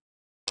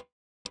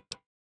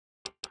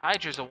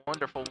 Hydra's a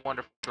wonderful,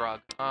 wonderful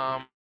drug.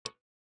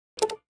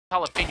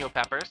 Jalapeno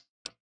peppers.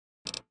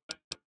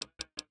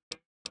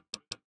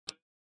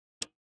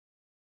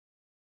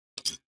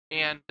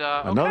 And,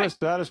 Another okay.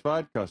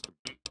 satisfied customer.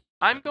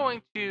 I'm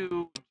going to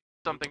do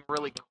something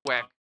really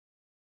quick,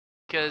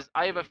 because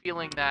I have a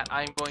feeling that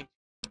I'm going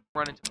to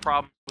run into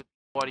problems with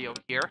the audio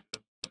here.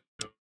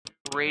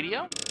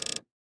 Radio?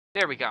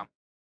 There we go.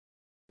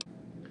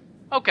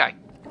 Okay.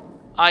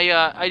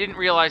 I didn't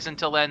realize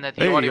until then that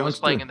the audio was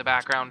playing in the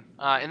background,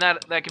 and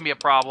that can be a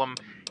problem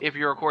if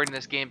you're recording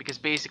this game, because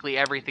basically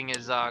everything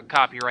is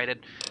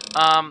copyrighted.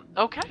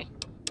 Okay.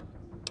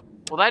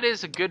 Well, that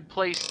is a good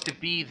place to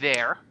be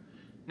there.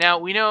 Now,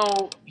 we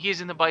know he's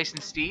in the Bison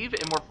Steve,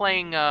 and we're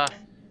playing a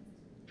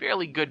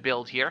fairly good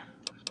build here.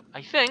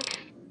 I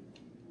think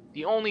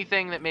the only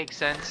thing that makes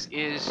sense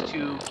is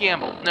to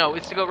gamble. No,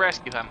 it's to go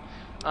rescue him.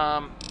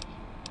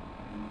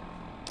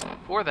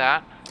 For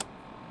that,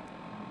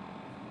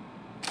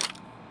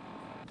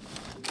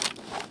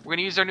 we're going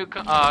to use our new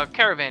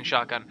caravan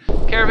shotgun.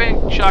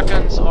 Caravan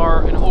shotguns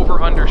are an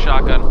over-under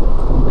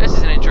shotgun. This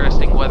is an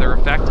interesting weather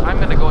effect. I'm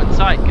going to go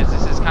inside because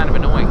this is kind of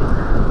annoying.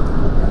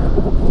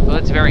 Well,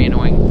 it's very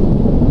annoying.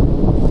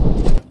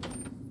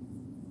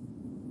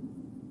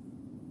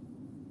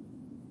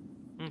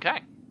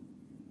 Okay.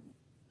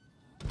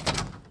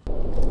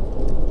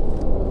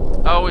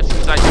 Oh, it's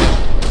inside too.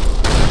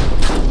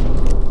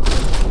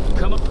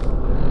 Come on.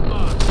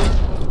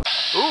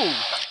 Ooh,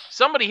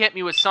 somebody hit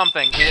me with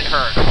something and it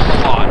hurt a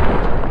lot.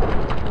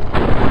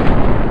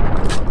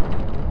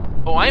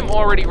 Oh, I'm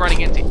already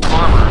running into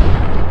armor.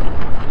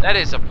 That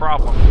is a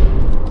problem.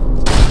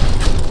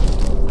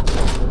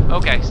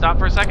 Okay, stop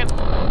for a second.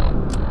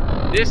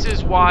 This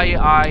is why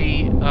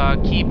I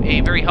keep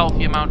a very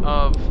healthy amount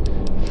of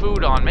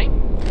food on me.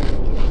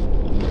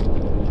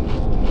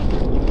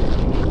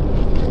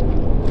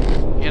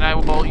 And I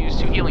will use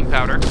 2 healing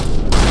powder.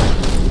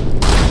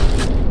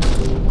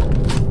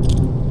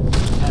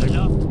 Had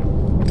enough?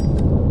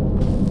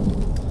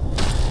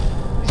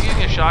 Is he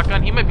using a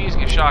shotgun? He might be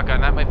using a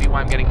shotgun. That might be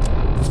why I'm getting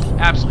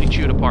absolutely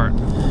chewed apart.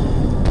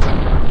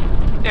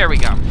 There we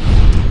go.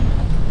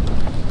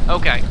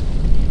 Okay.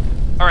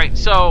 Alright,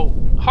 so,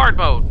 hard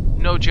mode.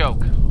 No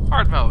joke.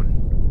 Hard mode.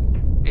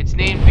 It's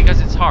named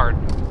because it's hard.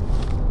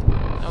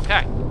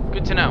 Okay,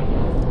 good to know.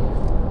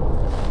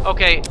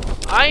 Okay,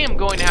 I am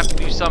going to have to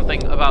do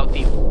something about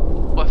the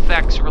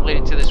effects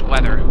related to this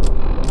weather.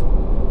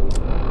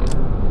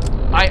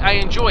 I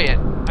enjoy it.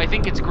 I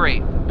think it's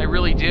great. I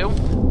really do.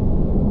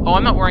 Oh,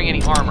 I'm not wearing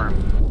any armor.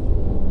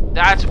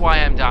 That's why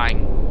I'm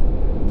dying.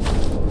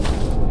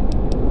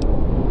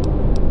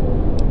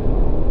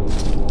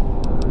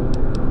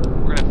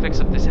 We're gonna fix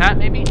up this hat,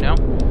 maybe? No?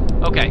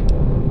 Okay.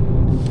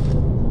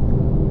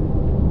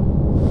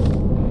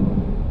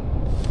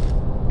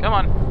 Come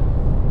on.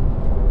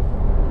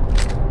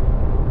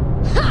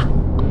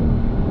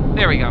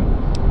 There we go.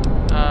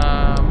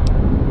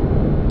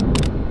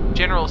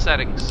 General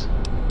settings.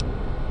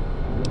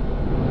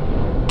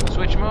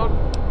 Switch mode.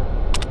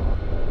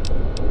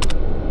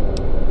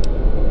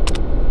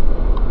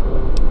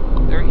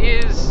 There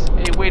is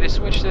a way to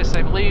switch this,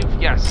 I believe.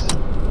 Yes.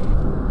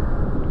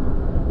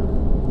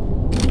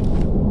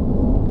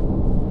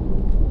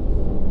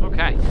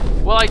 Okay.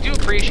 Well, I do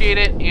appreciate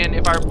it, and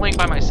if I were playing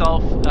by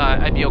myself,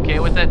 I'd be okay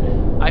with it.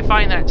 I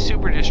find that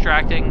super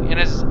distracting, and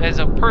as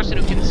a person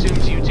who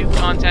consumes YouTube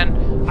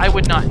content, I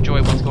would not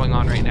enjoy what's going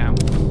on right now.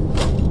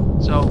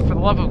 So, for the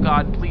love of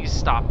God, please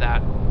stop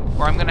that.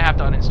 Or I'm going to have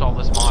to uninstall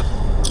this mod.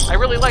 I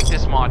really like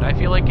this mod. I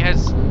feel like it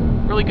has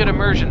really good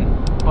immersion.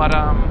 But,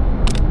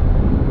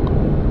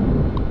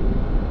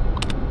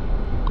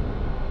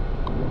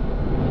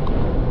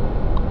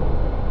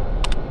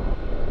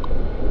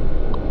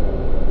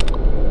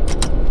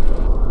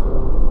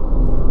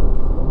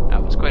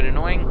 that was quite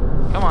annoying.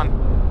 Come on.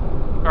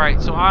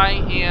 Alright, so I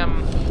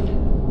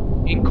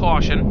am in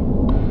caution.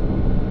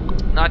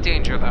 Not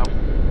danger, though.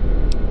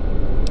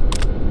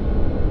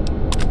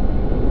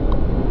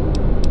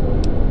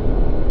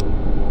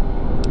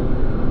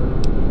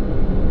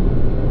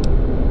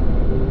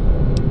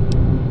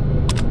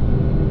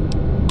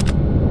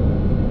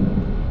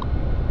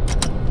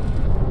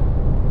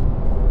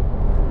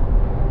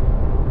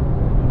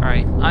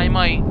 Alright, I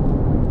might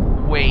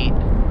wait.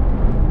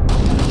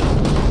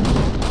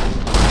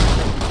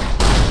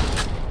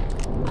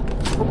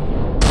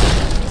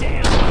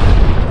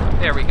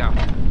 There we go.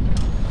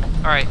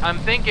 Alright, I'm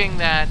thinking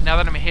that now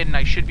that I'm hidden,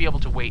 I should be able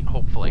to wait,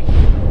 hopefully.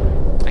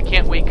 I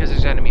can't wait because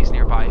there's enemies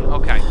nearby.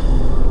 Okay.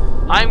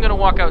 I'm going to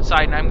walk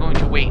outside and I'm going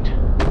to wait.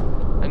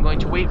 I'm going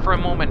to wait for a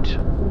moment.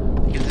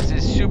 Because this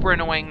is super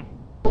annoying.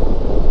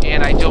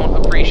 And I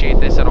don't appreciate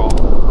this at all.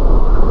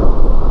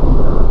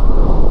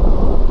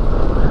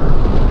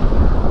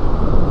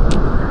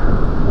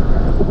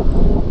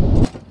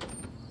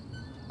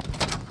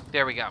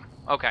 There we go.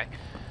 Okay.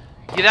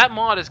 Yeah, that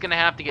mod is going to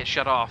have to get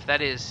shut off.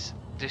 That is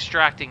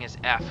distracting as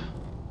F.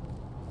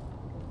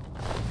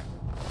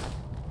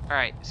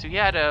 Alright, so you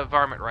had a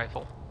varmint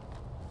rifle.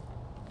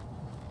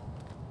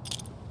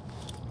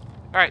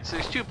 Alright, so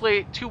there's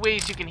two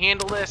ways you can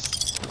handle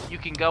this. You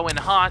can go in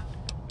hot,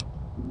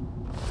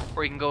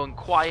 or you can go in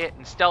quiet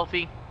and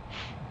stealthy.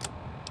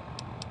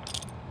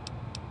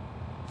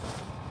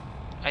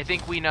 I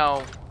think we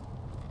know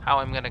how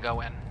I'm going to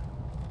go in.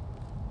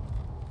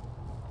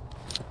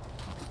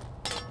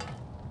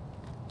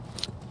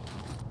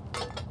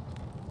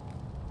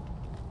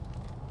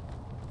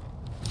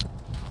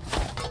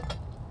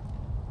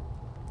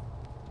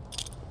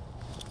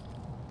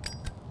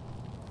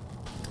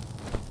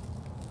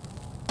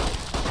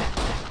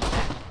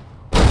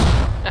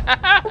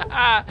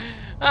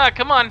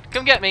 Come on,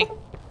 come get me.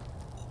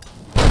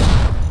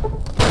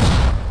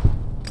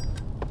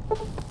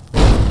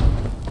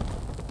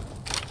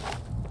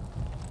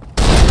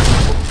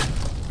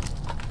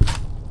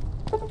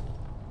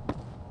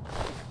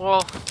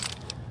 Well,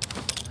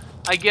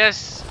 I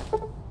guess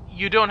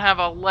you don't have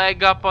a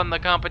leg up on the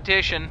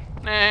competition.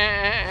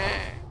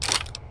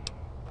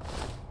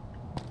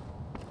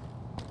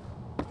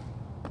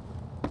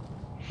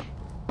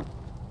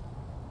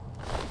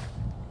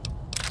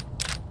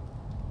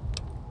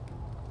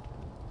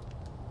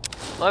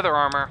 Leather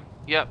armor.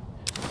 Yep.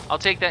 I'll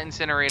take that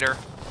incinerator.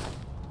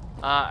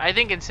 I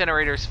think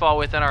incinerators fall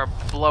within our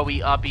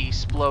blowy, uppy,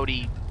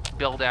 splody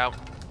build-out.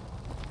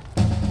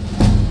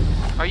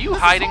 Are you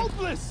hiding?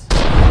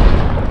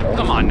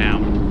 Come on now.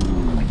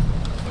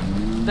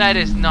 That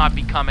is not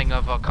becoming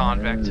of a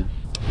convict.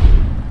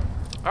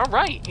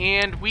 Alright,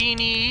 and we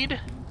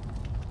need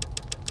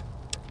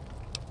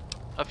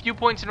a few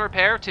points in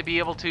repair to be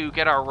able to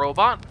get our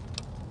robot.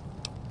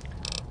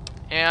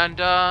 And,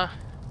 I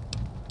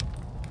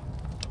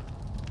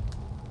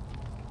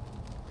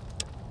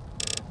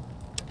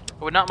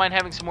would not mind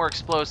having some more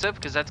explosive,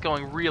 because that's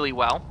going really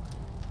well.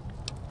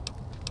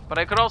 But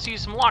I could also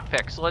use some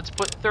lockpick, so let's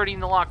put 30 in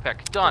the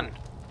lockpick. Done.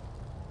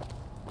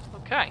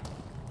 Okay.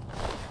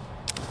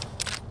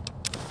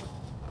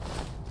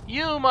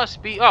 You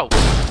must be... Oh!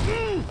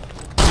 I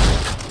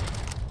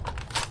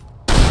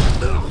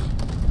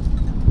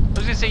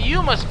was gonna say,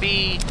 you must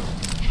be...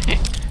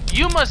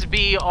 you must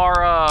be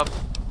our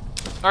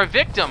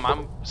victim.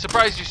 I'm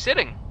surprised you're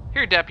sitting.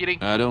 Here, deputy.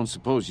 I don't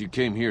suppose you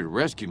came here to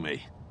rescue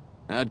me.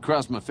 I'd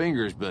cross my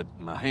fingers, but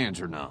my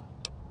hands are numb.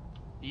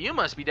 You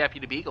must be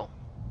Deputy Beagle.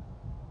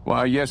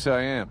 Why, yes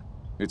I am.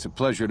 It's a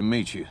pleasure to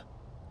meet you.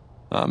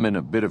 I'm in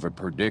a bit of a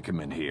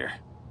predicament here.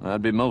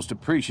 I'd be most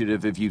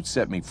appreciative if you'd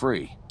set me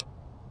free.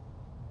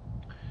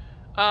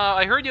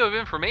 I heard you have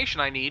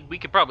information I need. We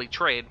could probably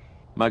trade.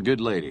 My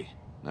good lady,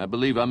 I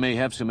believe I may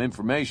have some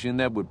information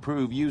that would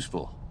prove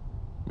useful.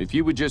 If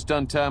you would just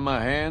untie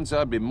my hands,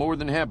 I'd be more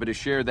than happy to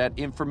share that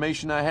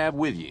information I have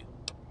with you.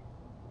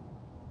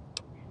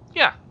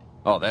 Yeah.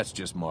 Oh, that's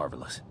just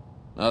marvelous.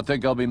 I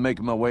think I'll be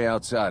making my way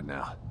outside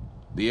now.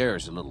 The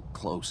air's a little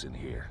close in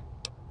here.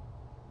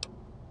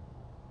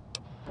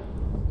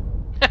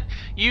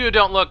 You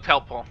don't look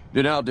helpful.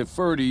 Then I'll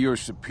defer to your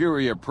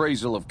superior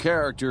appraisal of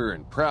character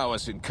and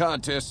prowess in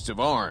contests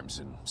of arms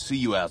and see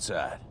you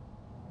outside.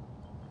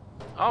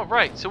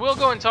 Alright, so we'll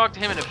go and talk to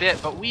him in a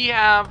bit, but we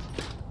have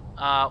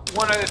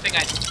one other thing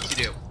I need to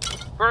do.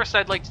 First,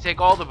 I'd like to take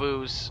all the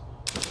booze,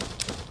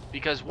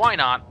 because why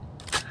not?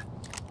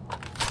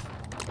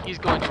 He's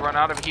going to run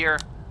out of here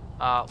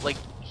like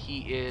he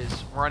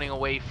is running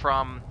away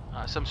from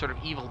some sort of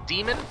evil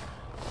demon.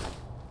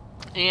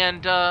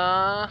 And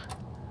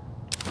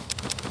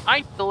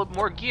I fill up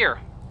more gear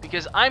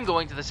because I'm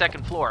going to the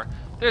second floor.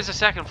 There's a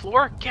second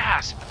floor?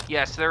 Gasp!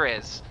 Yes, there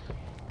is.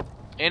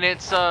 And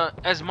it's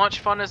as much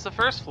fun as the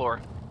first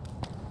floor.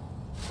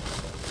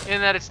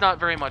 In that it's not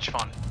very much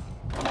fun.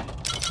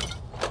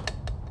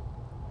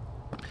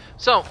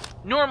 So,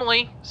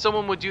 normally,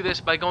 someone would do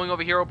this by going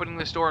over here, opening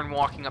this door, and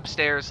walking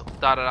upstairs,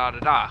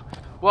 da-da-da-da-da.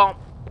 Well,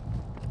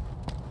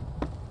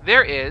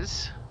 there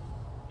is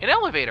an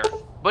elevator,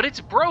 but it's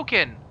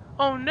broken.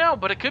 Oh no,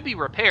 but it could be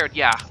repaired.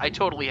 Yeah, I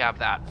totally have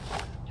that.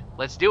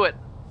 Let's do it.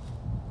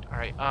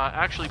 Alright,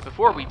 actually,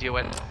 before we do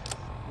it,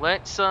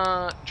 let's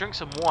drink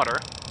some water.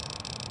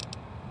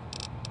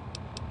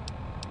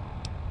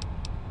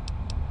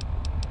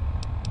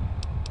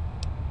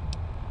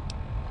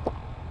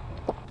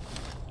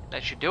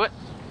 That should do it.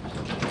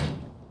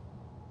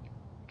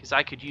 Because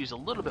I could use a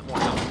little bit more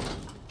help.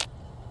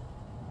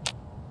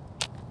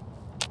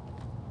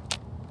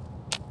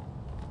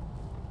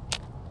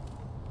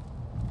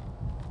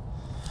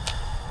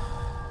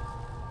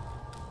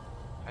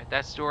 Alright,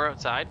 that's the door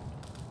outside.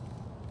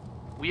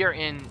 We are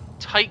in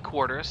tight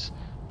quarters.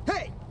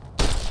 Hey!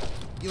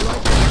 You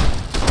like that?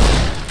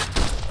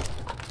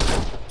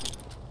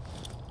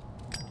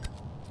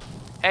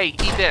 Hey,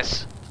 eat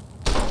this.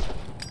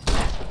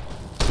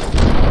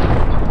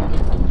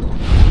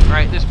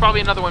 Alright, there's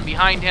probably another one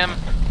behind him.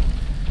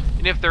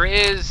 And if there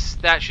is,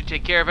 that should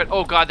take care of it.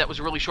 Oh god, that was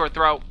a really short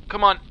throw.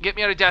 Come on, get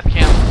me out of death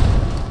camp.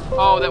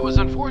 Oh, that was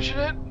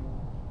unfortunate.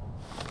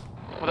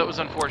 Well, that was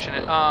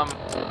unfortunate.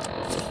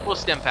 We'll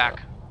stim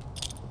pack.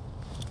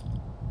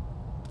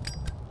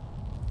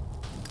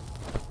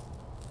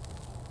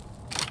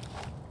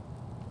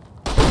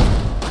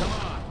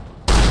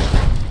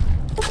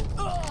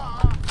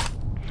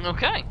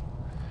 Okay.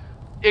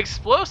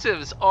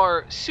 Explosives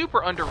are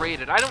super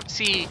underrated. I don't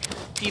see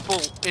people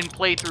in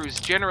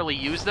playthroughs generally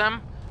use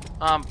them,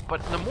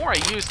 but the more I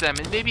use them,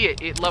 and maybe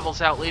it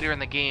levels out later in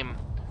the game,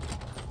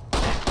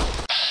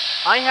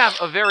 I have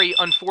a very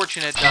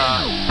unfortunate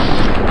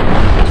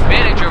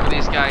advantage over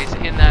these guys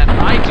in that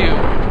I do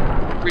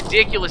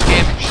ridiculous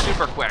damage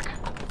super quick.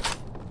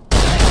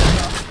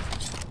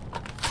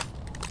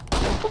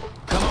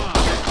 Come on.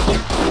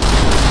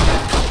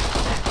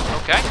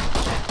 Okay.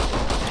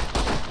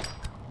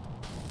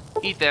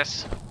 Eat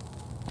this.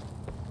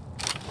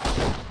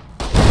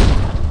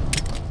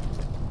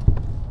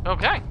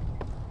 Okay.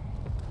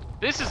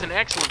 This is an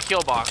excellent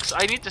kill box.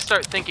 I need to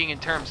start thinking in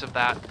terms of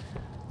that.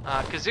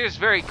 Because there's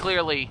very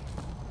clearly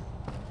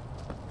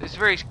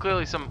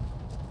some...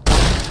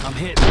 I'm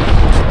hit.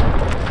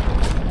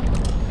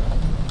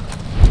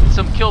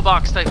 Some kill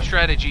box type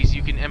strategies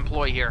you can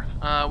employ here.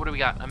 What do we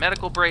got? A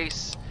medical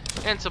brace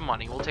and some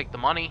money. We'll take the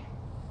money.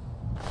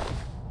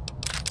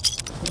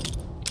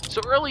 So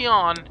early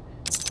on,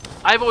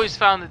 I've always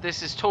found that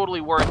this is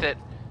totally worth it,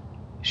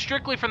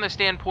 strictly from the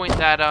standpoint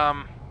that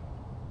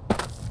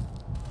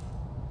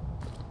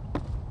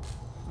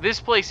this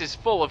place is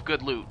full of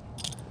good loot.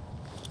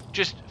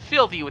 Just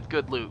filthy with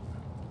good loot.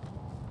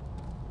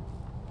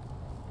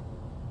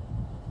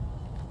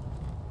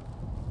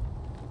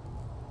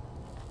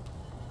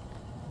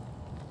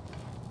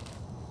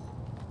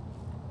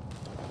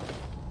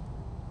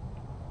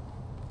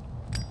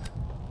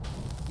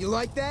 You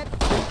like that?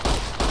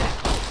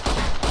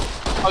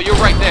 Oh, you're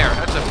right there.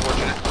 That's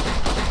unfortunate.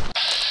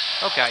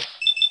 Okay.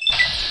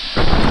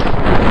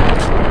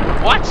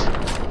 What?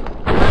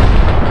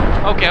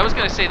 Okay, I was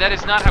gonna say, that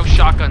is not how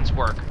shotguns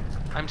work.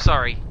 I'm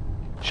sorry.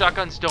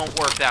 Shotguns don't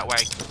work that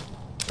way.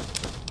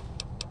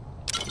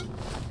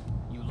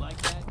 You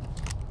like that?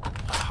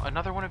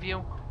 Another one of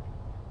you?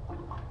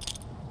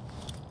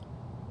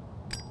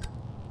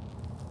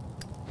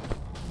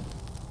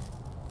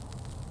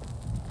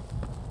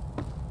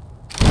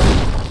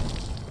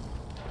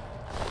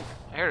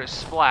 I heard a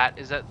splat.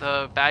 Is that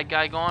the bad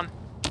guy gone?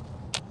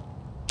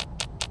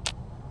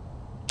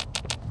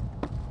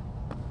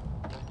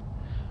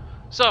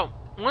 So,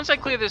 once I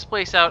clear this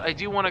place out, I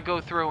do want to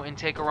go through and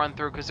take a run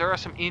through, because there are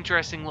some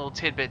interesting little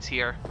tidbits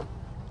here.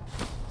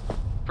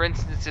 For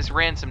instance, this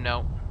ransom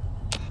note.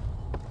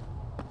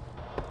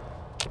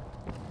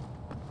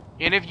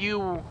 And if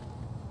you're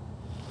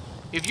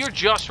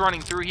just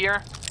running through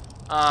here,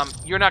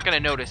 you're not going to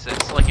notice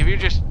this. Like, if you're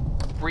just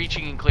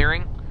breaching and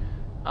clearing,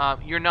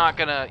 you're not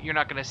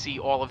gonna see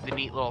all of the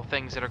neat little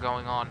things that are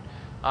going on.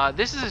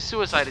 This is a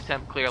suicide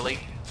attempt, clearly.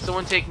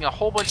 Someone taking a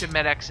whole bunch of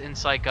medics in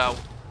Psycho.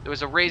 There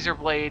was a razor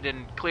blade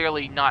and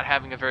clearly not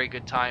having a very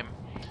good time.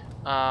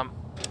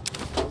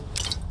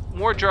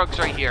 More drugs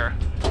right here.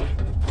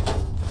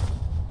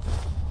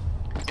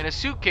 And a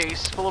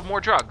suitcase full of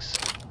more drugs.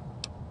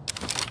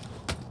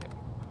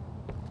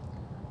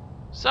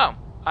 So,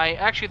 I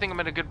actually think I'm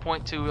at a good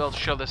point to be able to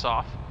show this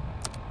off.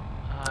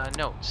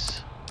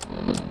 Notes.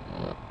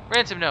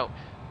 Ransom note.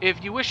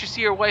 If you wish to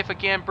see your wife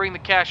again, bring the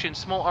cash in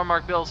small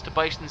unmarked bills to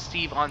Bison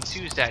Steve on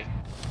Tuesday.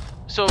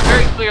 So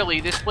very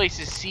clearly, this place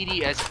is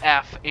seedy as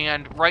F,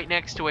 and right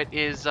next to it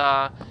is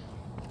a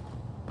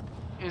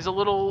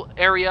little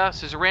area.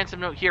 So there's a ransom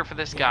note here for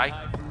this guy.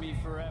 Hide from me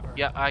forever.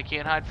 Yeah, I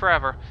can't hide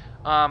forever.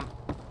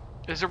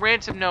 There's a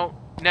ransom note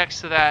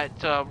next to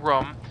that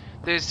room.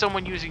 there's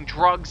someone using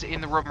drugs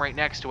in the room right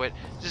next to it.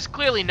 This is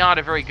clearly not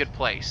a very good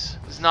place.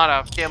 This is not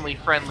a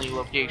family-friendly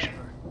location.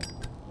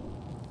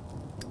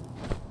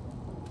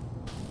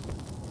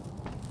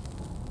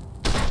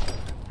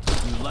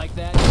 You like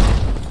that?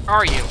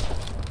 Are you?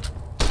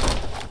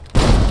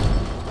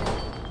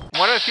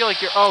 Why do I feel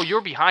like you're... Oh,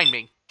 you're behind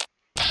me.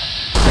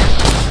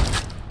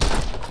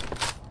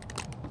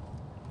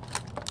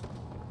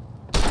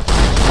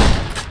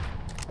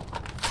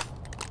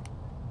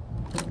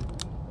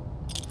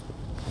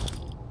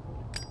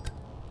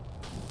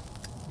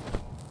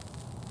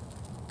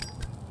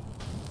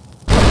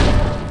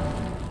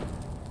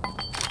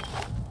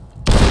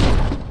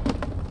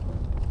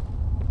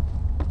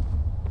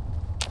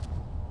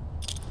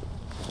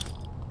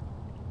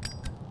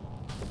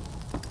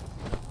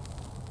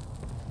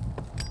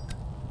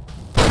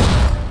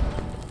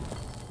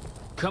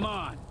 Come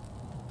on.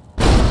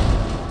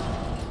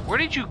 Where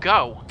did you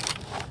go?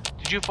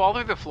 Did you fall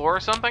through the floor or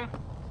something?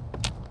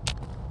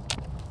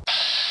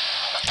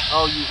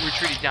 Oh, you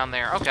retreated down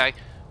there. Okay.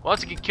 Well,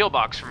 that's a good kill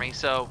box for me,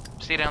 so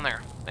stay down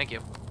there. Thank you.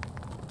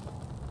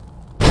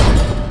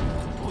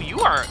 Oh,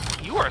 you are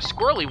a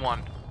squirrely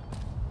one.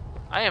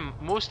 I am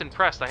most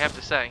impressed, I have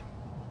to say.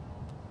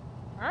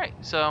 Alright,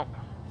 so...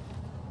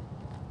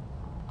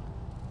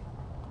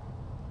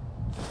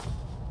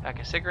 Pack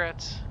of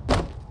cigarettes.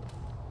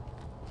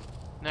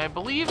 Now, I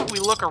believe if we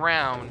look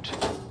around,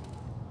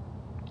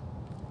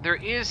 there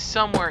is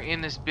somewhere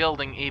in this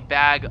building a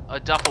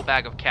duffel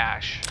bag of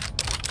cash.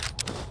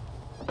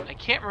 I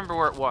can't remember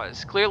where it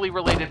was. Clearly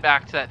related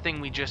back to that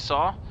thing we just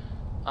saw,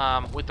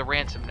 with the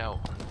ransom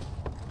note.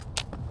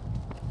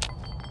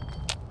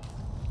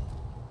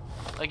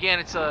 Again,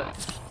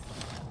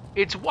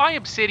 it's why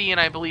Obsidian,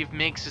 I believe,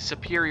 makes a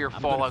superior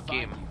Fallout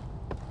game.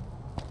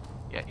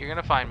 Yeah, you're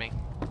gonna find me.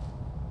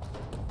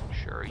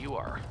 Sure you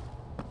are.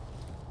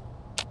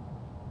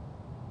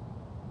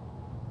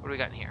 What do we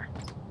got in here?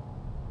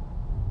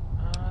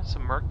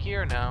 Some merc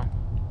gear? No.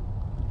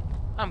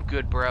 I'm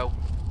good, bro.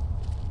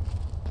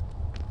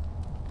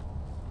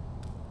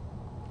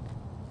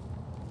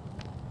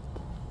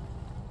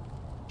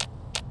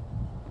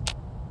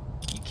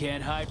 You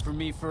can't hide from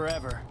me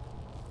forever.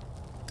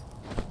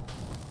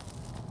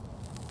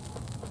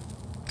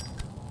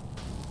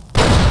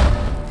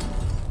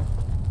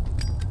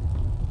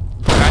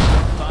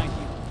 Find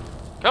you.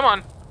 Come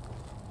on.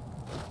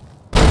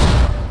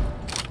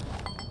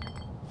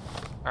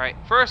 Alright,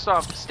 first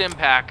off, stim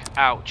pack.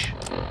 Ouch.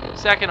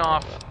 Second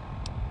off,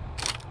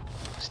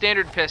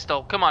 standard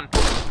pistol. Come on.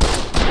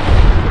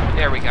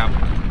 There we go.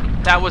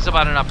 That was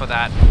about enough of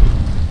that.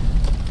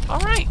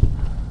 Alright.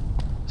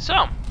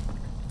 So.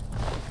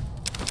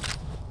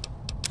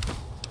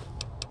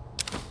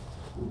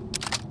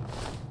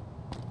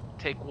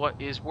 Take what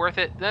is worth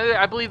it.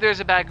 I believe there's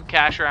a bag of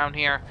cash around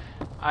here.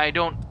 I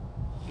don't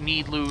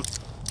need loot.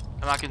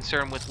 I'm not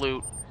concerned with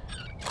loot.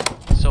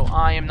 So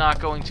I am not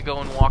going to go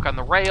and walk on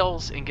the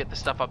rails and get the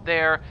stuff up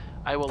there.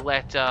 I will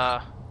let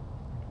the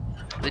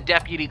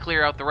deputy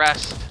clear out the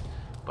rest.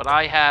 But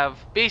I have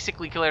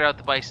basically cleared out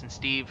the Bison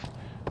Steve.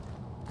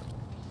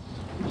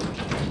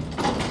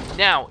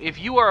 Now, if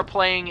you are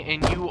playing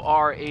and you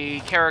are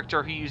a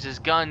character who uses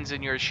guns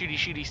and you're a shooty,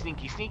 shooty,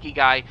 sneaky, sneaky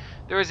guy,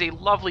 there is a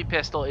lovely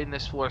pistol in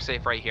this floor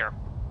safe right here.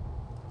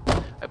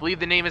 I believe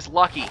the name is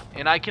Lucky,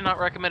 and I cannot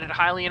recommend it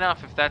highly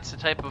enough if that's the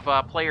type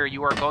of player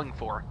you are going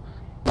for.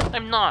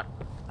 I'm not.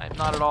 I'm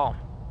not at all.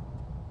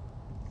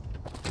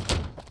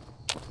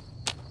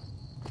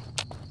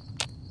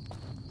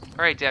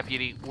 Alright,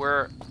 deputy,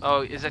 where...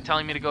 Oh, is that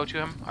telling me to go to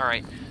him?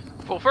 Alright.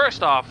 Well,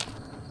 first off,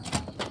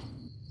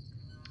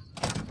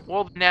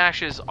 while the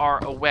Nashes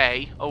are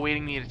away,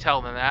 awaiting me to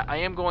tell them that, I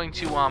am going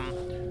to,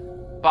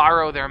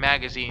 borrow their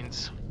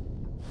magazines.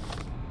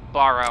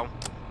 Borrow.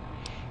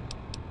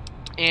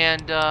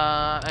 And,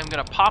 I'm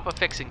gonna pop a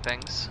fixing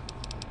things.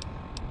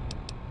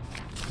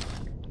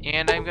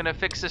 And I'm gonna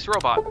fix this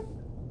robot.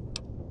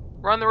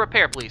 Run the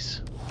repair,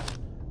 please.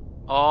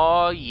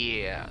 Oh,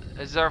 yeah.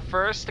 This is our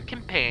first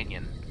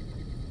companion.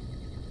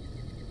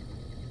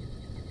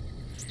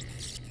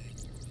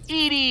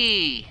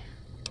 Edie!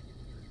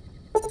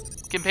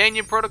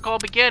 Companion protocol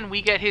begin.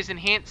 We get his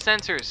enhanced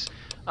sensors.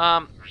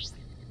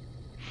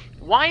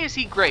 Why is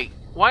he great?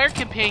 Why are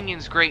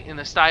companions great in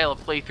the style of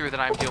playthrough that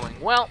I'm doing?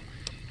 Well,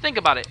 think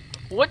about it.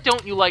 What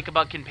don't you like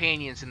about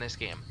companions in this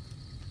game?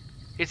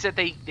 It's that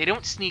they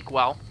don't sneak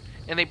well,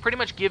 and they pretty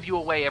much give you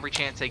away every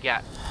chance they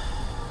get.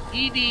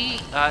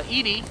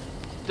 Edie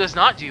does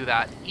not do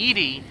that.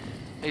 Edie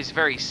is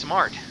very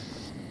smart.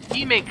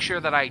 He makes sure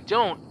that I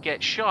don't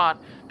get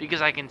shot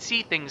because I can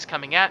see things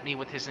coming at me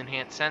with his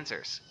enhanced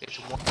sensors. It's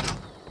wonderful.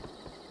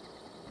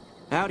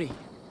 Howdy.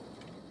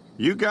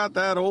 You got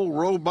that old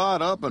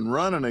robot up and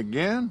running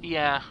again?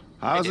 Yeah.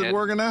 How's I did. it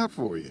working out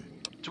for you?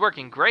 It's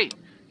working great.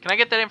 Can I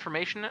get that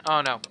information?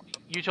 Oh, no.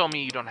 You told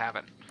me you don't have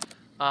it.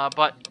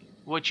 But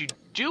what you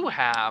do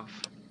have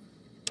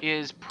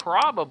is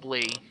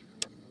probably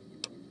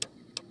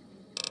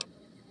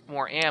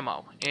more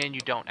ammo. And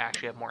you don't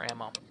actually have more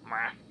ammo.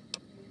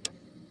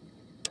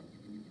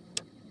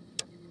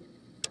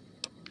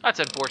 That's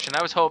unfortunate.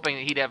 I was hoping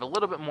that he'd have a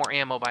little bit more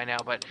ammo by now,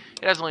 but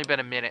it has only been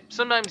a minute.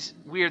 Sometimes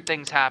weird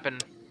things happen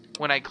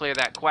when I clear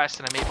that quest,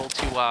 and I'm able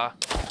to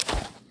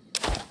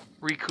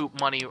recoup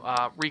money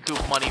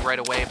right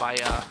away by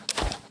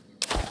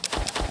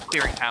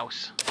clearing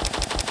house.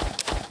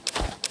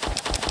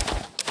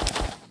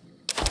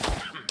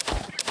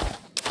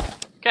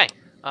 Okay,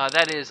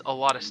 that is a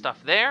lot of stuff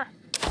there.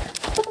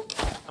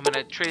 I'm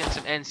gonna trade in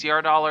some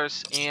NCR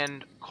dollars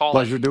and call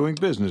Pleasure it. doing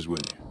business with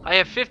you. I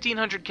have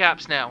 1,500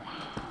 caps now.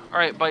 All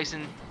right,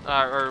 Bison,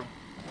 or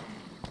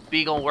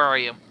Beagle, where are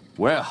you?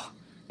 Well,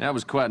 that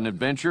was quite an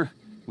adventure.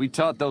 We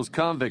taught those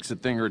convicts a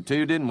thing or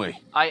two, didn't we?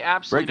 I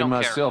absolutely Breaking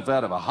don't myself care.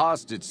 out of a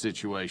hostage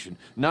situation,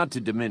 not to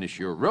diminish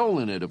your role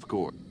in it, of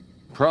course.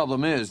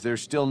 Problem is,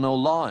 there's still no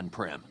law in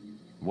Primm.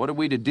 What are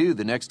we to do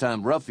the next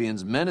time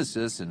ruffians menace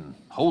us and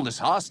hold us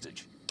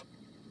hostage?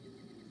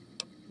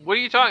 What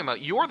are you talking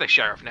about? You're the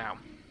sheriff now.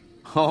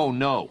 Oh,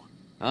 no.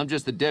 I'm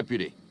just the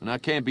deputy, and I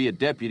can't be a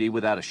deputy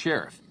without a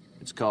sheriff.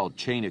 It's called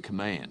chain of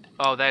command.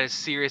 Oh, that is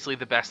seriously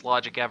the best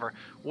logic ever.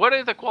 What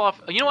are the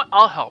You know what?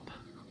 I'll help.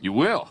 You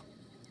will?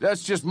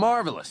 That's just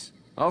marvelous.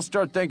 I'll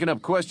start thinking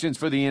up questions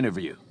for the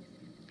interview.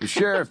 The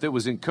sheriff that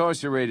was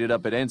incarcerated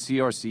up at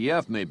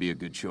NCRCF may be a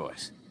good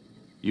choice.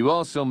 You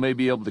also may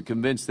be able to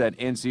convince that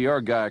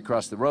NCR guy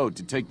across the road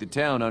to take the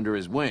town under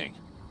his wing.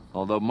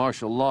 Although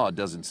martial law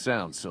doesn't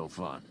sound so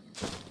fun.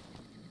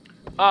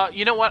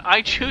 You know what?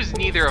 I choose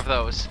neither of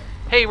those.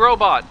 Hey,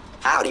 robot.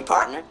 Howdy,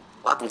 partner.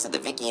 Welcome to the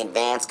Vicky and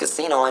Vance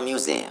Casino and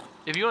Museum.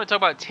 If you want to talk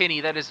about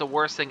Tinny, that is the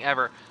worst thing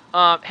ever.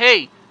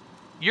 Hey,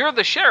 you're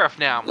the sheriff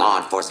now. Law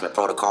enforcement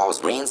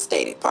protocols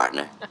reinstated,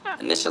 partner.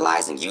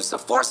 Initializing use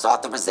of force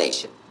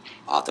authorization.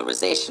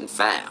 Authorization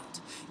found.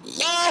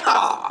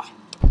 Yeehaw!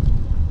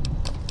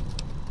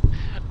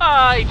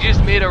 I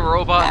just made a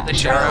robot the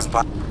Trails,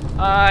 sheriff.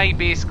 I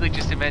basically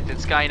just invented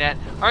Skynet.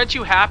 Aren't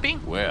you happy?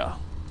 Well,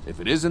 if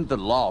it isn't the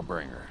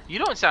lawbringer. You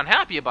don't sound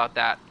happy about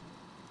that.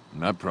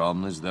 My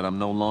problem is that I'm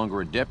no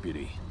longer a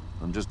deputy.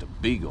 I'm just a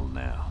beagle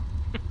now.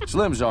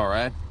 Slim's all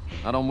right.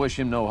 I don't wish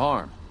him no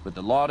harm, but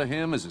the law to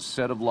him is a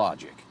set of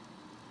logic.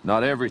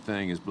 Not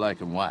everything is black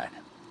and white.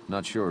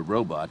 Not sure a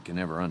robot can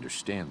ever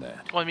understand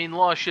that. Well, I mean,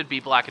 law should be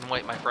black and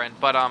white, my friend,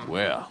 but,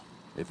 Well,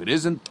 if it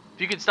isn't...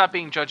 If you could stop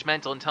being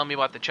judgmental and tell me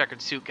about the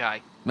checkered suit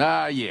guy.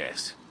 Ah,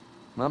 yes.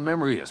 My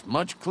memory is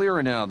much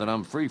clearer now that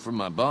I'm free from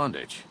my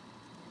bondage.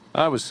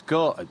 I was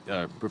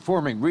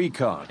performing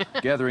recon,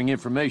 gathering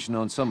information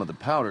on some of the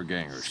powder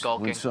gangers,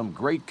 Skulking. when some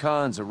great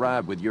cons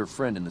arrived with your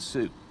friend in the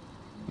suit.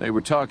 They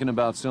were talking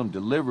about some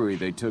delivery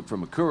they took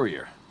from a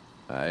courier.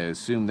 I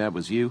assume that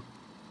was you?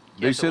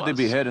 They Yes, it said they'd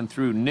be was. heading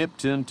through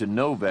Nipton to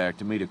Novak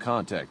to meet a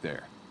contact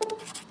there.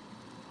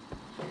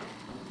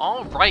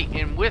 All right,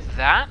 and with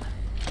that,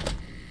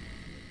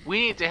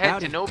 we need to head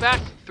Howdy. to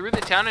Novak through the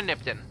town of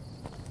Nipton.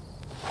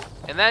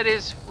 And that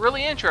is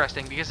really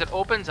interesting because it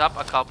opens up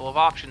a couple of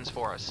options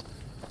for us.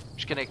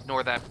 Just gonna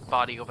ignore that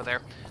body over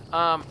there.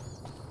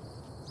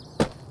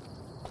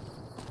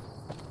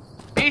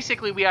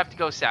 Basically, we have to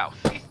go south.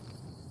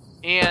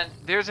 And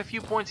there's a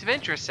few points of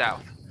interest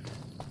south.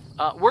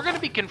 We're gonna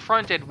be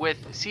confronted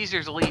with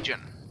Caesar's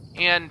Legion.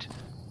 And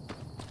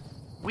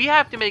we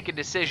have to make a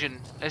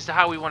decision as to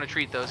how we want to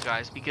treat those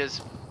guys,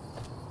 because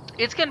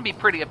it's going to be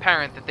pretty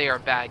apparent that they are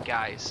bad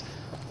guys.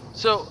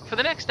 So, for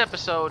the next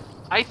episode,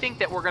 I think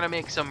that we're going to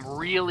make some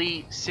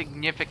really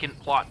significant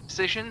plot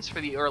decisions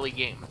for the early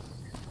game.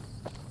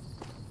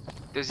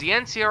 There's the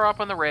NCR up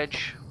on the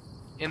ridge,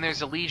 and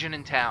there's a Legion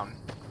in town.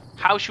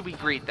 How should we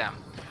greet them?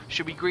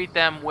 Should we greet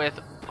them with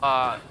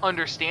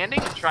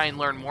understanding and try and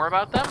learn more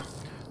about them?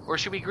 Or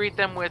should we greet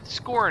them with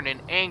scorn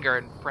and anger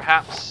and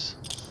perhaps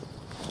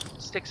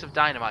sticks of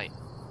dynamite?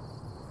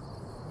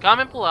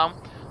 Comment below.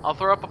 I'll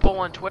throw up a poll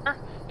on Twitter,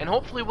 and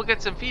hopefully we'll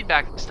get some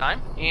feedback this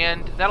time,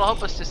 and that'll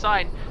help us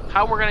decide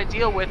how we're going to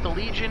deal with the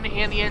Legion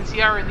and the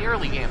NCR in the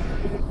early game.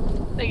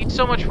 Thank you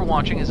so much for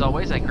watching, as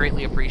always. I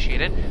greatly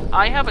appreciate it.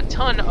 I have a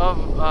ton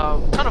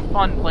of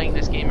fun playing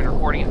this game and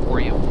recording it for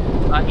you,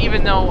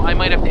 even though I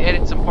might have to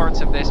edit some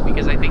parts of this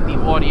because I think the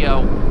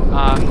audio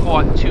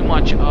caught too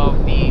much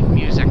of the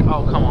music.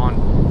 Oh, come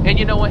on. And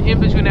you know what? In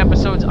between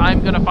episodes,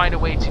 I'm going to find a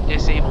way to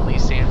disable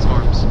these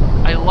sandstorms.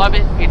 I love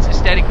it. It's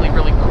aesthetically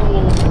really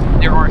cool.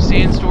 There are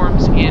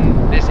sandstorms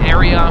in this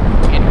area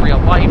in real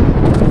life.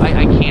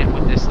 I can't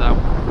with this, though.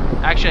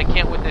 Actually, I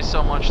can't with this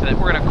so much that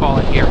we're going to call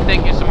it here.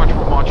 Thank you so much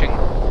for watching.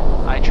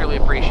 I truly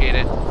appreciate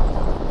it.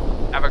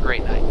 Have a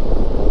great night.